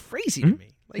is just crazy to me.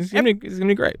 Like, He's gonna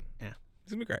be great. Yeah.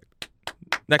 He's gonna be great.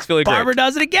 Next Philly Barber great.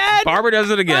 does it again. Barber does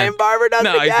it again. Brian Barber does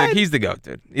it again. He's the GOAT,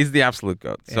 dude. He's the absolute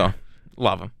GOAT. So,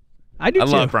 love him. I do too. I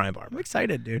love Brian Barber. I'm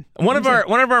excited, dude. One of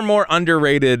our more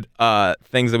underrated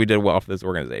things that we did well for this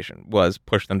organization was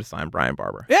push them to sign Brian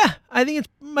Barber. Yeah, I think it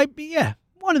might be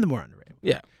one of the more underrated.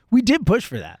 Yeah. We did push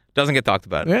for that. Doesn't get talked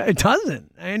about. Yeah, it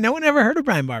doesn't. No one ever heard of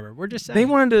Brian Barber. We're just saying. They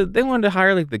wanted to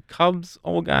hire like the Cubs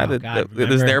old guy that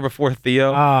was there before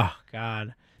Theo. Oh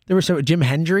God. There was Jim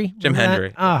Hendry. Jim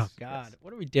Hendry. Oh God. Yes.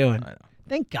 What are we doing? I know.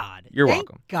 Thank God. You're Thank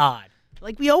welcome. God.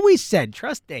 Like we always said,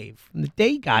 trust Dave from the day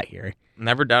he got here.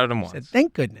 Never doubted him once. Said,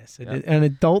 thank goodness. An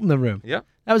adult in the room. Yeah.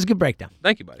 That was a good breakdown.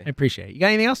 Thank you, buddy. I appreciate it. You got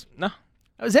anything else? No.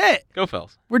 That was it. Go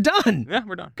Phils. We're done. Yeah,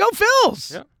 we're done. Go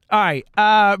Phils. Yeah. All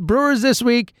right. Brewers this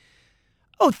week.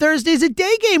 Oh, Thursday's a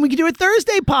day game. We can do a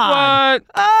Thursday pod.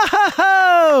 What?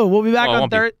 Oh, we'll be back on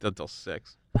Thursday. Until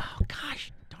 6. Oh,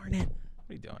 gosh. Darn it. What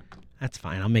are you doing? That's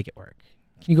fine. I'll make it work.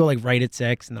 Can you go like right at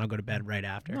 6 and then I'll go to bed right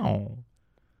after? No.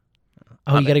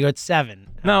 Oh, you got to go at 7.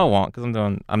 No, I won't, because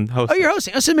I'm hosting. Oh, you're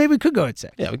hosting. Oh, so maybe we could go at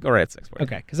 6. Yeah, we can go right at 6.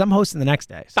 Okay, because I'm hosting the next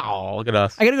day. So. Oh, look at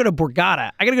us. I got to go to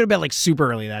Borgata. I got to go to bed like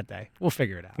super early that day. We'll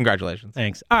figure it out. Congratulations.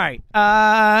 Thanks. All right.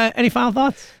 Any final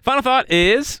thoughts? Final thought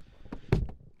is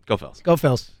go Phils. Go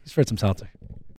Phils. He's for some seltzer.